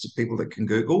address to people that can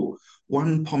Google.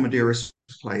 One Pomaderis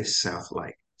Place, South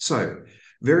Lake. So,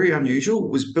 very unusual.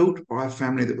 Was built by a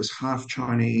family that was half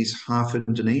Chinese, half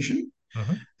Indonesian.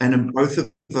 Hmm. And in both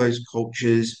of those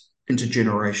cultures,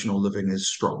 intergenerational living is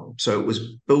strong. So it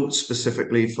was built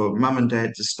specifically for mum and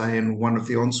dad to stay in one of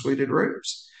the ensuite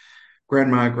rooms,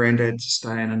 grandma, granddad to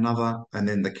stay in another, and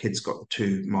then the kids got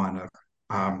two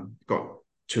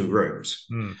rooms.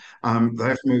 Mm.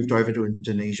 They've moved over to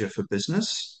Indonesia for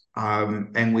business.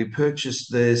 And we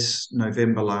purchased this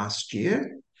November last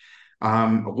year.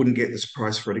 I wouldn't get this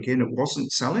price for it again. It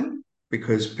wasn't selling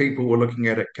because people were looking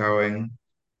at it going,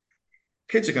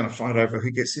 kids are going to fight over who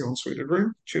gets the ensuite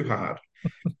room. Too hard.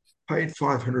 Paid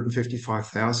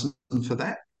 555,000 for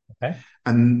that. Okay.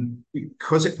 And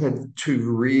because it had two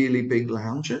really big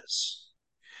lounges,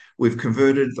 we've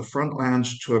converted the front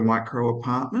lounge to a micro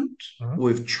apartment. Mhm.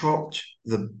 We've chopped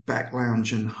the back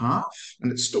lounge in half,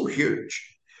 and it's still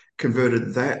huge.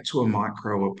 Converted that to a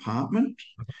micro apartment.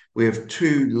 We have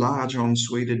two large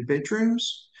ensuite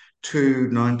bedrooms, two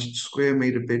 90 square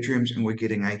meter bedrooms, and we're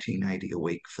getting 1880 a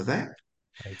week for that.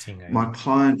 My 1880.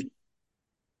 client,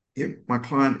 yep, my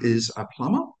client is a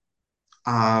plumber.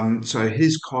 So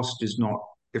his cost is not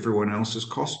everyone else's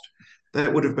cost.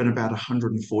 That would have been about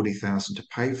 140,000 to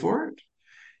pay for it.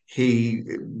 he,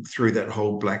 through that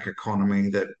whole black economy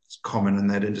that's common in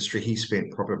that industry, he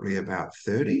spent probably about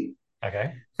 30.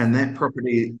 Okay. And that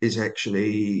property is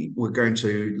actually, we're going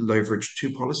to leverage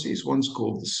two policies. One's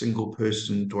called the single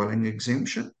person dwelling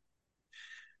exemption,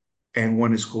 and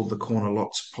one is called the corner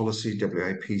lots policy,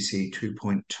 WAPC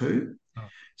 2.2. Mm.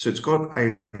 So it's got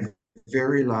a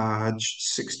very large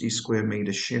 60 square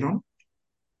meter shed on,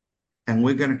 and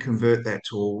we're going to convert that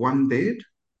to a one bed,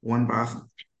 one bath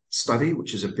study,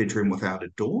 which is a bedroom without a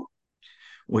door.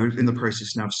 We're in the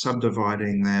process now of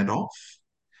subdividing that off.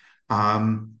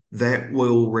 That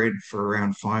will rent for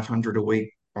around 500 a week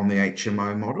on the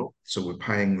HMO model. So we're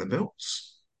paying the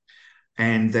bills.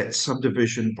 And that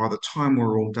subdivision, by the time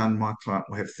we're all done, my client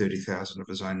will have 30,000 of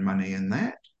his own money in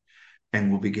that, and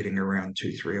we'll be getting around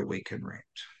two, three a week in rent.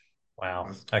 I Wow.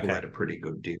 call Okay. that a pretty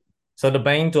good deal. So the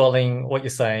main dwelling, what you're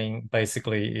saying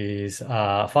basically is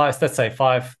five, let's say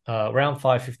five, around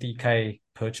 550K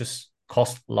purchase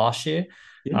cost last year.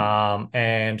 Yeah,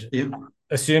 And yeah.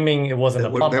 assuming it wasn't a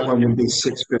That plumber, one would be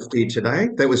 650 today.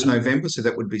 That was November, so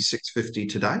that would be 650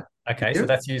 today. okay, so Yeah.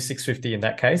 that's you 650 in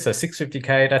that case. So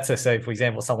 650K, that's a say, for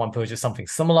example, someone purchased something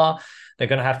similar, they're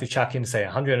going to have to chuck in, say,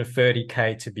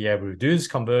 130K to be able to do this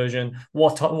conversion.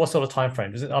 What sort of time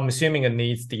frame? I'm assuming it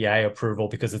needs DA approval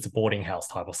because it's a boarding house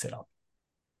type of setup.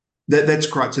 That's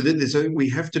correct. So we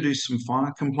have to do some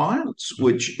fire compliance, Mhm.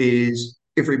 which is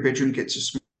every bedroom gets a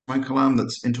smoke alarm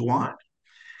that's interwired.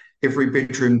 Every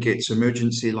bedroom gets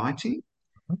emergency lighting.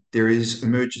 There is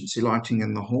emergency lighting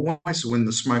in the hallway. So when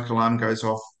the smoke alarm goes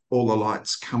off, all the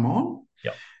lights come on.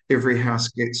 Yep. Every house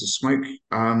gets a smoke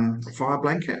fire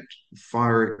blanket,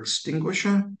 fire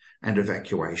extinguisher, and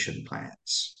evacuation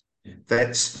plans.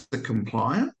 That's the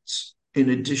compliance. In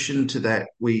addition to that,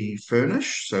 we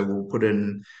furnish. So we'll put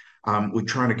in, we're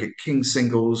trying to get king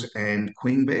singles and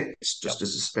queen beds just Yep.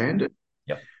 as a standard.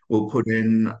 Yep. We'll put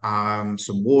in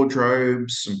some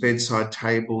wardrobes, some bedside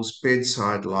tables,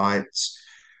 bedside lights.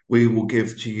 We will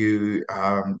give to you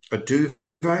a duvet.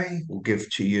 We'll give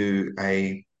to you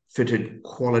a fitted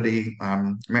quality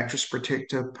mattress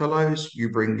protector, pillows. You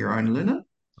bring your own linen.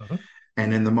 Mhm.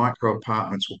 And in the micro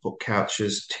apartments, we'll put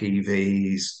couches,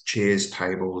 TVs, chairs,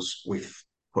 tables. We've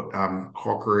put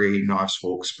crockery, knives,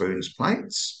 forks, spoons,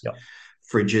 plates, Yep.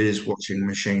 fridges, washing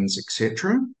machines,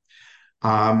 etc.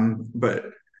 But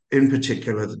in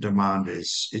particular, the demand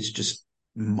is just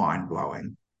mind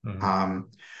blowing. Mhm. Um,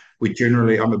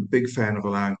 I'm a big fan of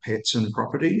allowing pets in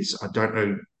properties. I don't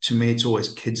know. To me, it's always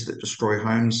kids that destroy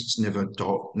homes. It's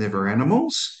never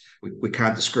animals. We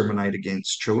can't discriminate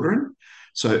against children.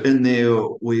 So in there,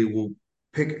 we will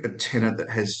pick a tenant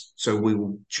that has. So we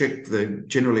will check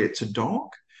Generally, it's a dog.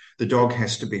 The dog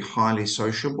has to be highly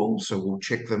sociable. So we'll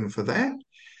check them for that.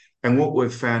 And what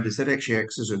we've found is that actually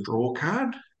acts as a draw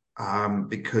card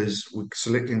because we're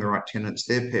selecting the right tenants.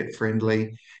 They're pet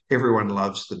friendly. Everyone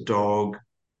loves the dog.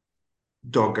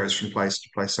 Dog goes from place to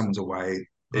place. Someone's away.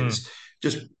 Mm. It's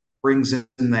just brings in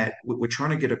that we're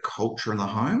trying to get a culture in the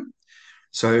home.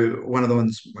 So one of the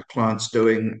ones my clients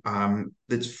doing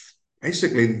that's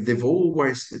basically they've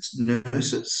always it's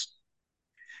nurses,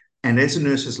 and as a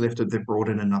nurse has left it, they've brought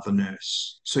in another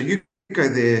nurse. So you go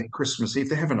there Christmas Eve,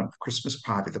 they're having a Christmas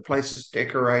party. The place is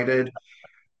decorated.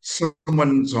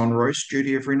 Someone's on roast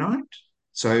duty every night.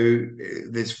 So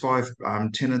there's five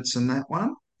tenants in that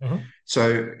one. Mhm. So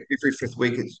every fifth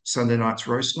week, it's Sunday night's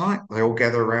roast night. They all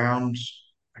gather around,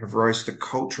 have roast. The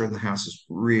culture in the house is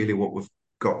really what we've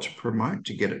got to promote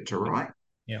to get it to right.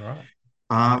 Yeah, right.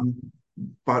 Um,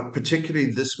 but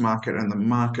particularly this market and the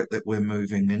market that we're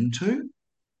moving into,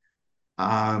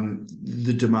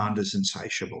 the demand is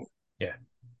insatiable. Yeah.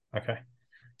 Okay.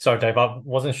 Sorry, Dave, I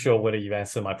wasn't sure whether you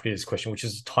answered my previous question, which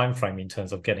is time frame in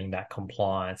terms of getting that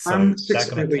compliance. So is Six that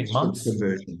to going eight to take weeks for the months?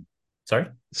 conversion. Sorry?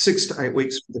 6 to 8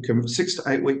 weeks 6 to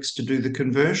 8 weeks to do the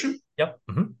conversion. Yep.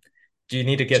 Do you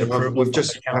need to get So approval we've from the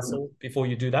just council before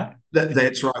you do that?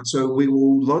 that's right. So we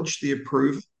will lodge the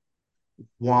approval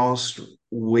whilst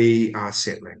we are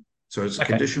settling. So it's a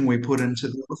Okay. condition we put into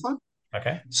the offer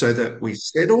Okay. so that we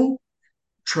settle.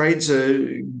 Trades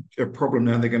are a problem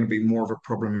now. They're going to be more of a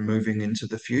problem moving into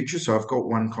the future. So I've got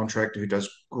one contractor who does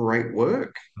great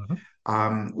work. Mhm.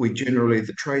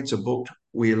 The trades are booked.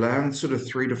 We allow sort of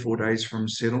 3 to 4 days from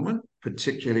settlement,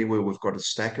 particularly where we've got a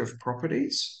stack of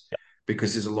properties, Yep.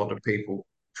 because there's a lot of people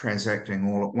transacting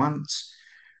all at once.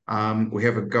 We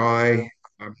have a guy,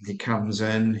 he comes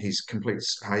in, he's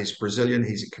Brazilian,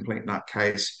 he's a complete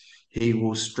nutcase. He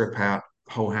will strip out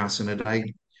the whole house in a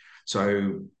day.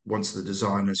 So once the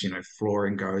designers,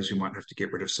 flooring goes, we might have to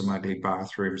get rid of some ugly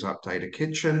bathrooms, update a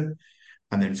kitchen,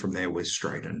 and then from there we're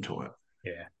straight into it.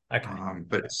 Yeah. Okay.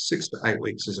 But 6 to 8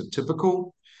 weeks is a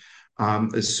typical.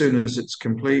 As soon as it's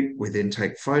complete, we then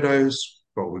take photos.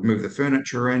 Well, we move the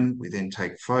furniture in, we then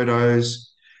take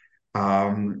photos.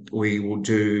 We will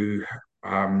do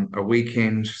a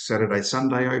weekend, Saturday,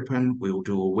 Sunday open. We will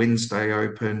do a Wednesday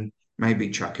open, maybe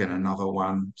chuck in another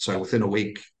one. So Yep. within a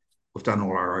week, we've done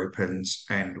all our opens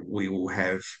and we will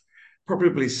have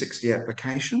probably 60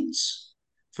 applications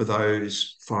for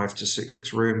those 5 to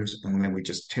 6 rooms. And then we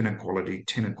just tenant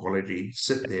quality,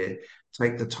 sit there,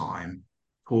 take the time,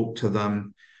 talk to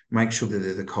them, make sure that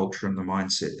they're the culture and the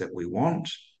mindset that we want,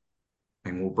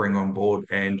 and we'll bring on board.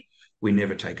 And we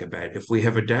never take a bad. If we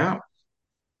have a doubt,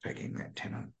 taking that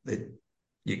tenant,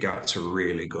 your gut's a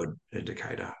really good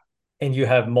indicator. And you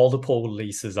have multiple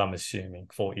leases, I'm assuming,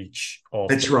 for each of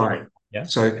the. That's right. Yeah.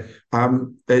 So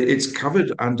it's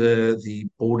covered under the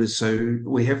borders. So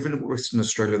we have in Western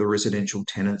Australia the Residential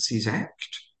Tenancies Act.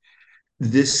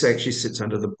 This actually sits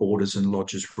under the Borders and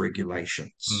Lodges Mm,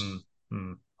 regulations.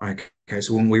 mm. Okay,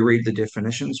 so when we read the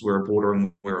definitions, we're a border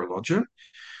and we're a lodger.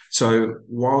 So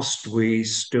whilst we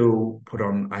still put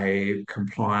on a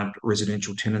compliant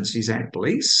Residential Tenancies Act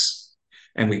lease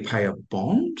and we pay a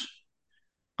bond,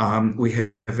 we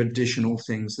have additional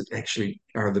things that actually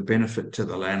are the benefit to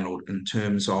the landlord in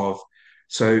terms of,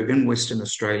 so in Western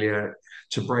Australia,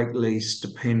 to break lease,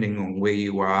 depending on where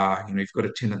you are, you've got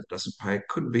a tenant that doesn't pay, it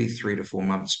could be 3 to 4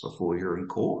 months before you're in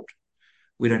court.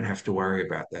 We don't have to worry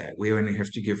about that. We only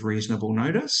have to give reasonable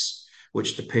notice,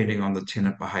 which depending on the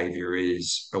tenant behaviour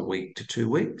is a week to 2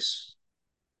 weeks.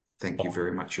 Thank you Oh,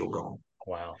 very much, you're gone.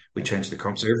 wow. We Okay. change the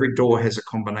comp. So every door has a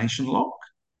combination lock.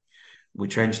 We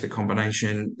changed the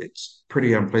combination. It's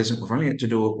pretty unpleasant. We've only had to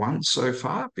do it once so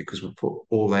far because we put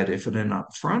all that effort in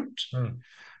up front,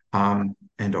 Mm.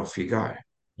 and off you go.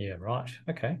 Yeah, right.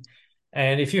 Okay.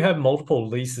 And if you have multiple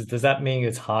leases, does that mean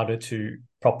it's harder to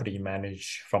property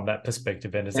manage from that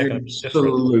perspective? And is that going to be different?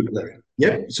 Absolutely. Yeah.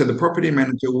 Yep. So the property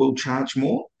manager will charge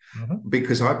more Hmm.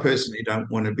 because I personally don't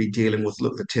want to be dealing with,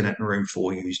 look, the tenant in room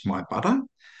 4 used my butter.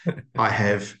 I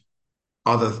have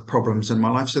other problems in my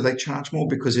life. So they charge more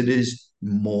because it is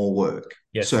more work.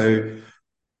 Yes. So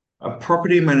a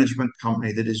property management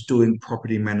company that is doing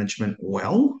property management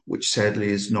well, which sadly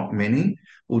is not many,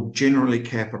 will generally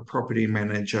cap a property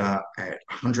manager at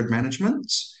 100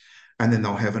 managements, and then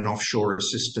they'll have an offshore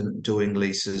assistant doing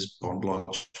leases, bond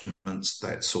lodgements,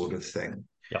 that sort of thing.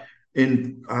 Yeah.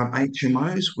 In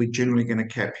HMOs, we're generally going to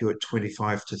cap you at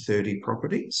 25 to 30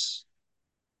 properties,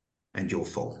 and you're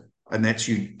full. And that's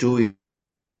you doing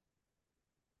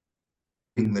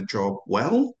the job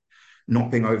well,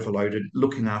 not being overloaded,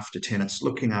 looking after tenants,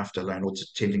 looking after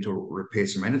landlords, tending to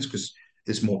repairs and maintenance because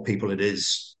there's more people, it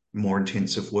is more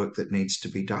intensive work that needs to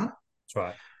be done. That's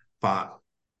right. But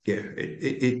yeah,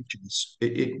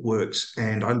 it works.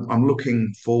 And I'm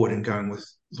looking forward and going with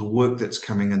the work that's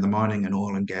coming in the mining and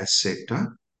oil and gas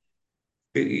sector.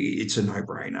 It's a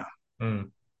no-brainer.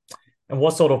 Mm. And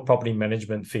what sort of property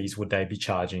management fees would they be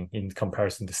charging in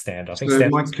comparison to standard? I think So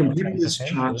my standard's around competitor's 10%,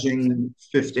 11%. charging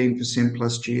 15%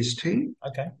 plus GST.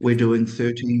 Okay. We're doing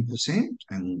 13%,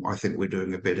 and I think we're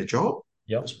doing a better job.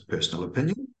 Yep. That's personal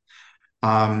opinion.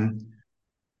 Um,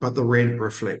 but the rent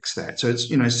reflects that. So it's,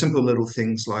 simple little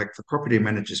things like the property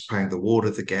manager's paying the water,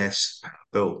 the gas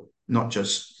bill, not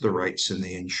just the rates and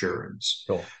the insurance.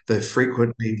 Sure. They're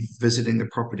frequently visiting the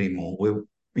property more.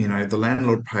 The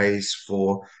landlord pays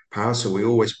for power, so we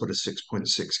always put a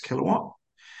 6.6 kilowatt.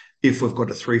 If we've got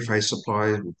a three-phase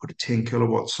supply, we'll put a 10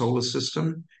 kilowatt solar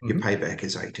system. Your Hmm. payback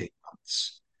is 18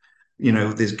 months.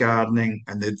 There's gardening,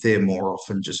 and they're there more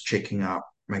often just checking up,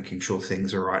 making sure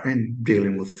things are right, and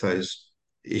dealing with those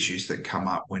issues that come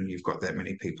up when you've got that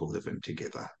many people living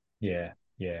together. Yeah.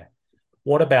 Yeah.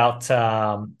 What about,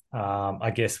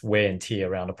 I guess, wear and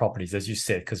tear around the properties, as you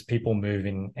said, because people move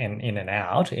in and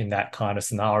out in that kind of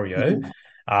scenario.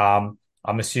 Mhm.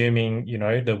 I'm assuming,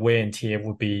 the wear and tear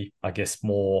would be, I guess,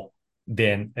 more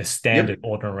than a standard Yep,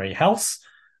 ordinary house.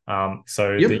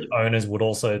 So yep, the owners would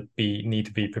also need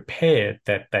to be prepared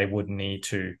that they would need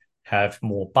to have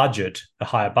more budget, a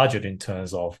higher budget in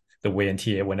terms of the wear and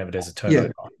tear whenever there's a yeah.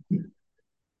 turnover.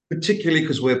 Particularly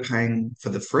because we're paying for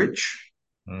the fridge.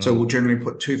 So we'll Mm, generally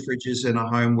put two fridges in a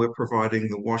home. We're providing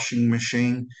the washing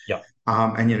machine. yeah,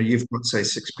 And you've got, say,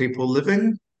 6 people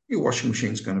living, your washing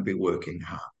machine's going to be working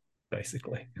hard.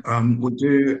 basically. We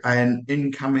do an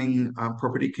incoming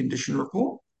property condition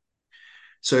report.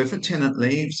 So if a tenant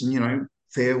leaves and,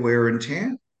 fair wear and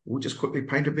tear, we'll just quickly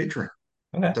paint a bedroom.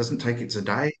 Okay. Doesn't take it's a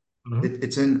day. Mhm.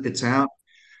 It's in, it's out.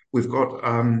 We've got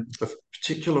a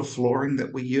particular flooring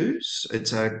that we use.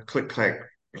 It's a click-clack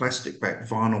plastic back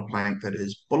vinyl plank that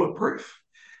is bulletproof.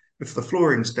 If the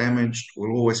flooring's damaged,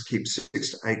 we'll always keep 6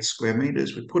 to 8 square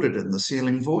meters. We put it in the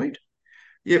ceiling void.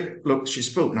 Yep, look, she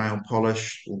spilt nail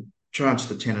polish. We'll charge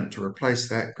the tenant to replace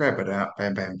that, grab it out,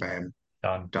 bam, bam, bam,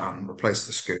 Done. done. Replace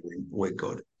the skirting, we're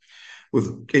good.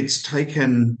 It's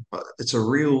taken, it's a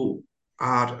real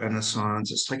art and a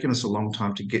science. It's taken us a long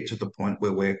time to get to the point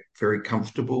where we're very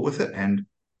comfortable with it and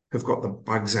have got the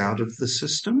bugs out of the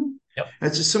system. Yep.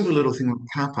 It's a simple little thing like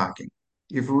car parking.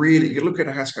 You look at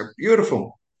a house, go,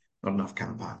 beautiful, not enough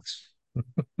car parks.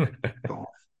 Gone.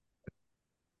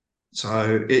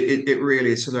 So it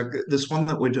really is. So like this one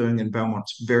that we're doing in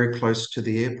Belmont's very close to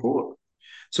the airport.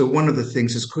 So one of the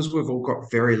things is because we've all got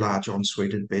very large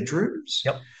en-suited bedrooms,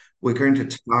 Yep. we're going to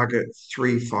target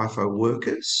three FIFO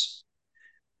workers,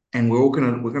 and we're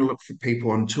gonna look for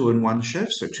people on 2 and 1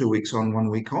 shifts, so 2 weeks on, 1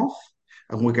 week off,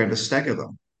 and we're going to stagger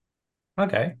them.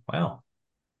 Okay. Wow.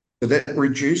 So that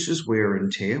reduces wear and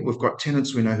tear. We've got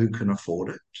tenants we know who can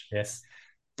afford it, Yes.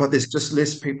 but there's just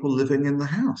less people living in the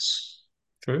house.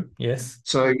 True. Yes.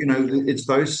 So, it's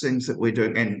those things that we're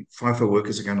doing, and FIFO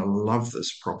workers are going to love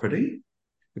this property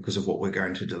because of what we're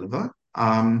going to deliver.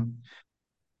 And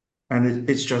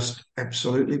it's just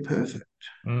absolutely perfect.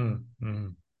 Mm,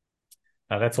 mm.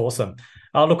 That's awesome.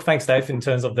 Look, thanks, Dave, in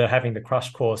terms of the having the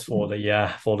crash course for the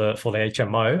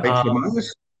HMO. HMOs.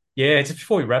 Yeah, just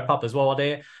before we wrap up as well, are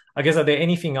there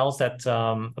anything else that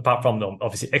apart from the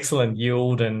obviously excellent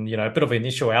yield and a bit of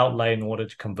initial outlay in order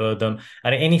to convert them,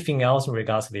 are there anything else in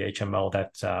regards to the HMO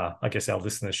that I guess our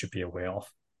listeners should be aware of?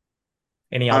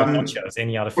 Any other Um, gotchas,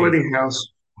 any other things? Quality house,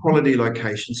 Mhm. quality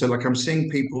location. So, like, I'm seeing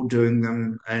people doing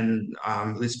them, and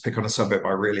let's pick on a suburb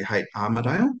I really hate,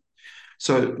 Armidale.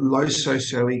 So, low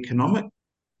socioeconomic,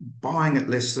 buying at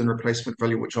less than replacement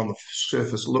value, which on the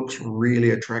surface looks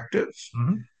really attractive,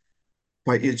 Mhm.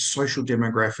 but its social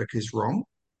demographic is wrong.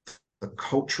 The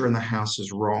culture in the house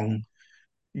is wrong.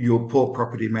 Your poor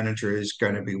property manager is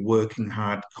going to be working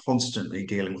hard, constantly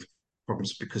dealing with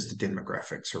problems because the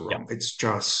demographics are Yep. wrong. It's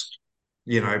just,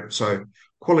 so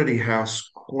quality house,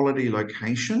 quality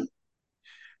location.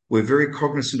 We're very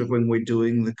cognizant of when we're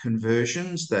doing the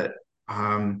conversions that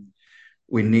um,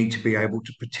 we need to be able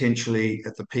to potentially,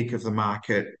 at the peak of the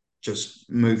market, just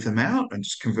move them out and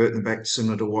just convert them back to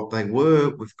similar to what they were.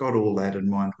 We've got all that in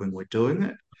mind when we're doing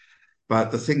it.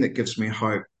 But the thing that gives me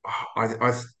hope,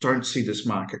 I don't see this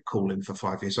market cooling for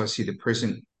 5 years. I see the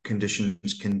present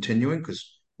conditions continuing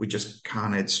because we just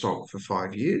can't add stock for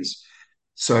 5 years.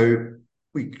 So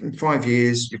in 5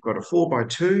 years, you've got a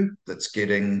 4x2 that's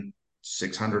getting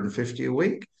 650 a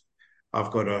week.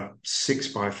 I've got a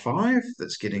 6x5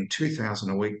 that's getting 2,000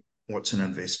 a week. What's an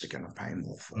investor going to pay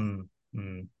more for? Mm,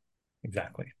 mm,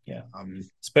 exactly. Yeah. Um,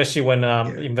 Especially when yeah,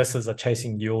 investors are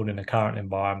chasing yield in the current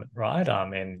environment, right?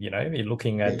 And you're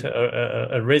looking yeah. at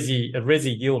a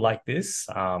resi yield like this,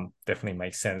 definitely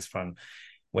makes sense from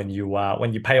when you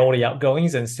pay all the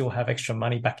outgoings and still have extra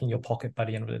money back in your pocket by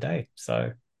the end of the day.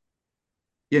 So,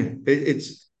 Yeah,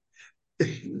 it's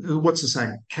what's the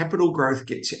saying? Capital growth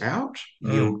gets you out,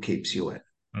 mm, yield keeps you in.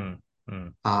 mm,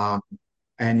 mm, Um,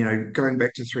 and going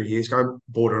back to 3 years ago, I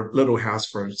bought a little house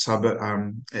for a suburb,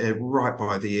 right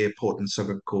by the airport in a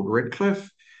suburb called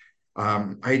Redcliffe.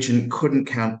 Agent couldn't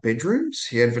count bedrooms.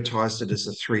 He advertised it as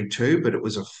a 3-2, but it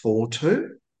was a 4-2.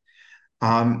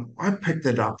 I picked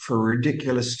it up for a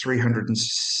ridiculous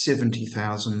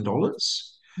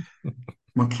 $370,000.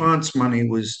 My client's money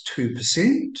was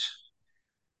 2%.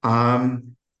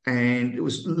 Um, and it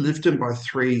was lived in by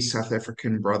three South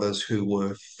African brothers who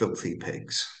were filthy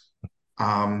pigs.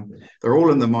 Um, they're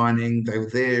all in the mining. They were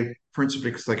there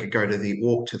principally because they could go to the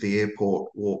walk to the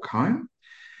airport, walk home.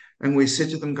 And we said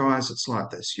to them, guys, it's like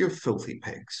this. You're filthy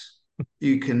pigs.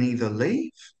 You can either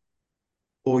leave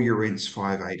or your rent's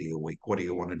 580 a week. What do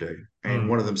you want to do? And mm.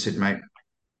 one of them said, mate,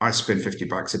 I spend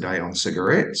 $50 a day on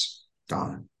cigarettes.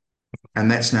 Done. And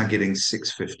that's now getting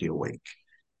 650 a week.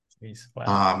 Jeez, wow.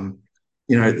 Um,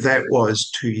 that was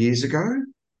 2 years ago.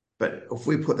 But if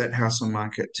we put that house on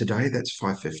market today, that's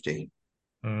 550.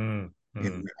 Mm, You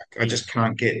mm. know, I just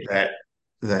can't get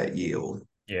that yield.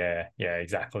 Yeah, yeah,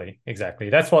 exactly, exactly.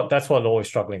 That's what always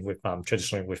struggling with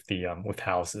traditionally with the with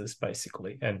houses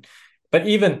basically. And but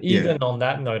even Yeah. on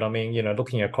that note, I mean,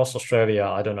 looking across Australia,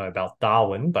 I don't know about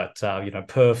Darwin, but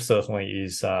Perth certainly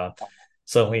is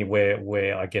certainly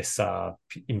where I guess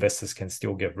investors can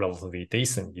still get relatively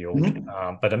decent yield.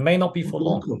 Mhm. But it may not be for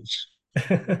long. Locals.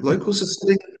 Locals are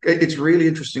sitting. It's really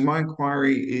interesting. My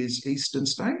inquiry is Eastern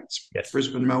states, Yes.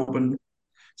 Brisbane, Melbourne,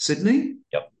 Sydney.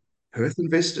 Yep. Perth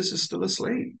investors are still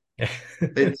asleep.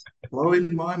 It's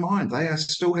blowing my mind. They are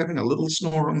still having a little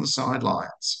snore on the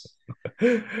sidelines.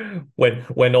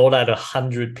 When all that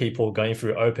 100 people going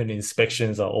through open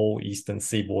inspections are all Eastern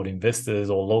Seaboard investors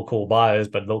or local buyers,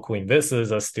 but local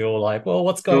investors are still like, well,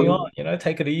 what's going on? So,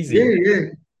 Take it yeah, easy. yeah.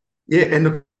 Yeah, and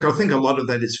look, I think a lot of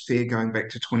that is fear going back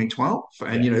to 2012,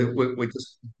 and Yeah,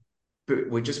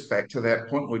 we're just back to that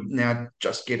point. We're now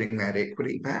just getting that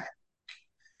equity back,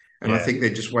 and I yeah, think they're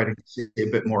just waiting to see a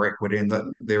bit more equity, and that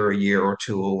they're a year or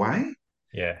two away.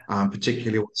 yeah.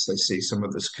 Particularly once they see some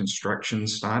of this construction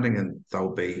starting, and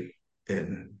they'll be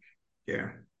in. Yeah,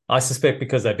 I suspect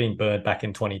because they've been burned back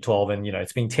in 2012 and,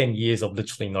 it's been 10 years of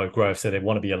literally no growth. So they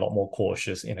want to be a lot more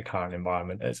cautious in the current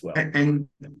environment as well. and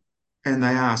and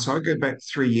they are. So I go back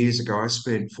 3 years ago. I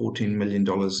spent $14 million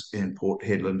in Port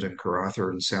Hedland and Karratha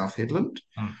and South Hedland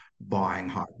Mm, buying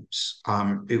homes.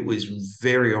 It was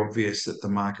very obvious that the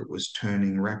market was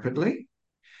turning rapidly.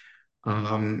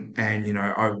 And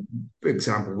for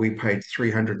example, we paid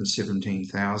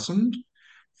 317,000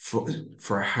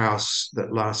 for a house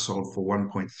that last sold for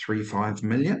 1.35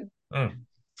 million. mm.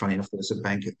 Funny enough, there was a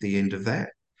bank at the end of that.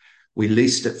 We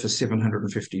leased it for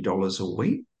 $750 a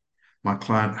week. My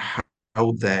client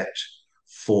held that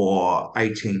for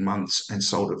 18 months and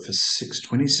sold it for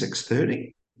 620,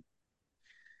 630.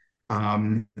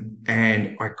 Um,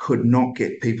 and I could not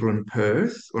get people in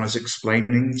Perth when I was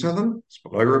explaining to them it's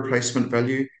below replacement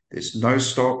value. There's no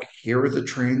stock. Here are the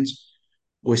trends.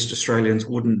 West Australians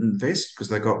wouldn't invest because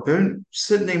they got burnt.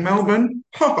 Sydney, Melbourne,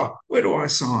 where do I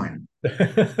sign?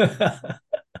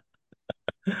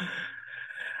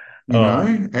 Oh,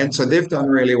 And so they've done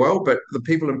really well, but the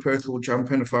people in Perth will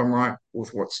jump in if I'm right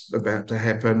with what's about to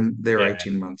happen. They're yeah,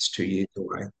 18 months, 2 years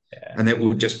away, yeah. and that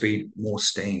will just be more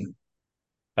steam.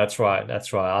 That's right.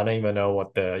 That's right. I don't even know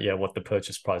what the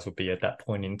purchase price would be at that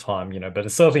point in time, but it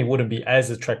certainly wouldn't be as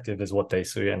attractive as what they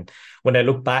see. And when they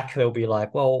look back, they'll be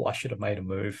like, well, I should have made a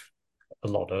move a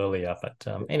lot earlier.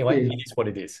 But anyway, it is what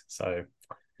it is. So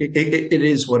It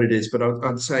is what it is, but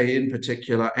I'd say in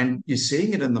particular, and you're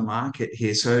seeing it in the market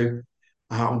here. So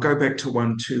I'll go back to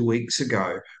one 2 weeks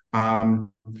ago.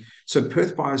 Um, so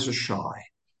Perth buyers are shy,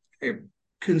 eh,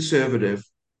 conservative.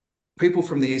 People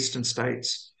from the eastern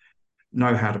states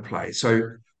know how to play. So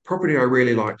property I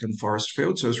really liked in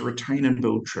Forestfield, so it was retain and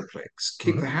build triplex.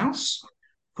 Keep mhm. the house,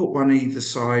 put one either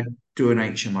side, do an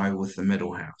HMO with the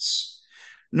middle house.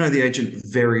 Know the agent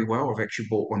very well. I've actually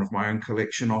bought one of my own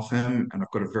collection off him, and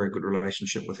I've got a very good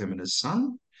relationship with him and his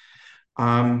son.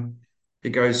 Um, he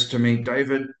goes to me,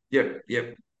 David, yep,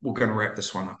 we're going to wrap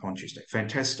this one up on Tuesday.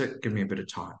 Fantastic. Give me a bit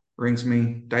of time. Rings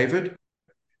me, David,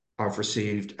 I've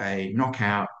received a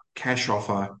knockout cash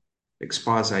offer,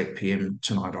 expires 8 p.m.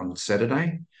 tonight on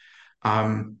Saturday.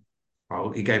 Um,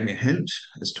 well, he gave me a hint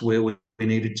as to where we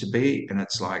needed to be, and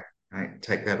it's like, hey,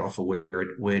 take that offer,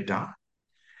 we're done.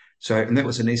 So, and that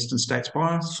was an Eastern States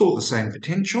buyer, saw the same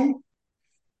potential.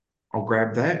 I'll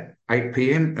grab that, 8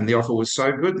 p.m. And the offer was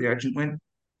so good, the agent went,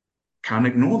 can't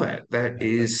ignore that. That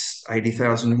is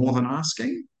 80,000 more than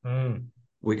asking. Mm.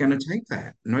 We're going to take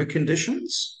that. No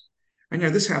conditions. And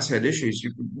this house had issues.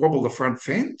 You wobble the front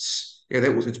fence. Yeah,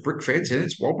 that was it's brick fence and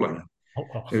it's wobbling. Oh,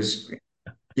 well. There's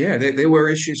yeah, there were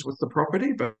issues with the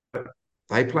property, but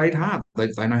they played hard.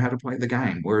 They know how to play the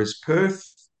game. Whereas Perth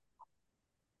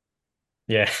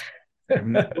Yeah.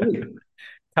 haven't a clue.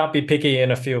 Can't be picky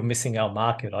in a field missing our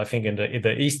market. I think in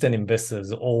the Eastern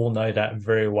investors all know that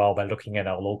very well by looking at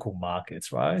our local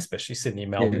markets, right? Especially Sydney,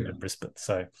 Melbourne, Yeah, and Brisbane.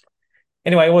 So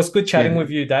anyway, it was good chatting yeah. with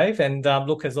you, Dave. And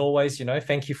look, as always,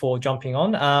 thank you for jumping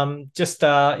on. Just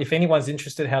if anyone's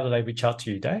interested, how do they reach out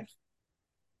to you, Dave?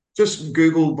 Just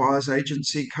Google Buyers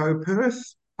Agency Co Perth.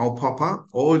 I'll pop up,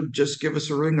 or just give us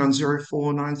a ring on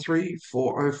 0493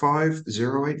 405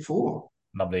 084.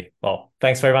 Lovely. Well,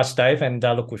 thanks very much, Dave. And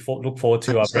look, look forward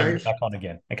to Thanks, bringing you Dave. back on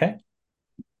again. Okay.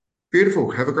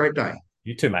 Beautiful. Have a great day.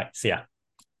 You too, mate. See ya.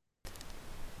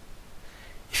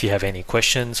 If you have any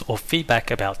questions or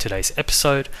feedback about today's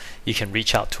episode, you can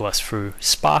reach out to us through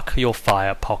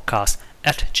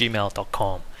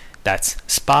sparkyourfirepodcast@gmail.com. That's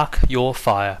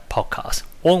sparkyourfirepodcast,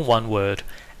 all one word,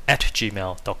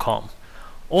 @gmail.com.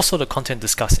 Also, the content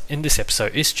discussed in this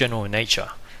episode is general in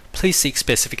nature. Please seek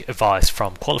specific advice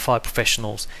from qualified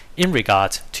professionals in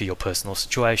regard to your personal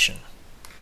situation.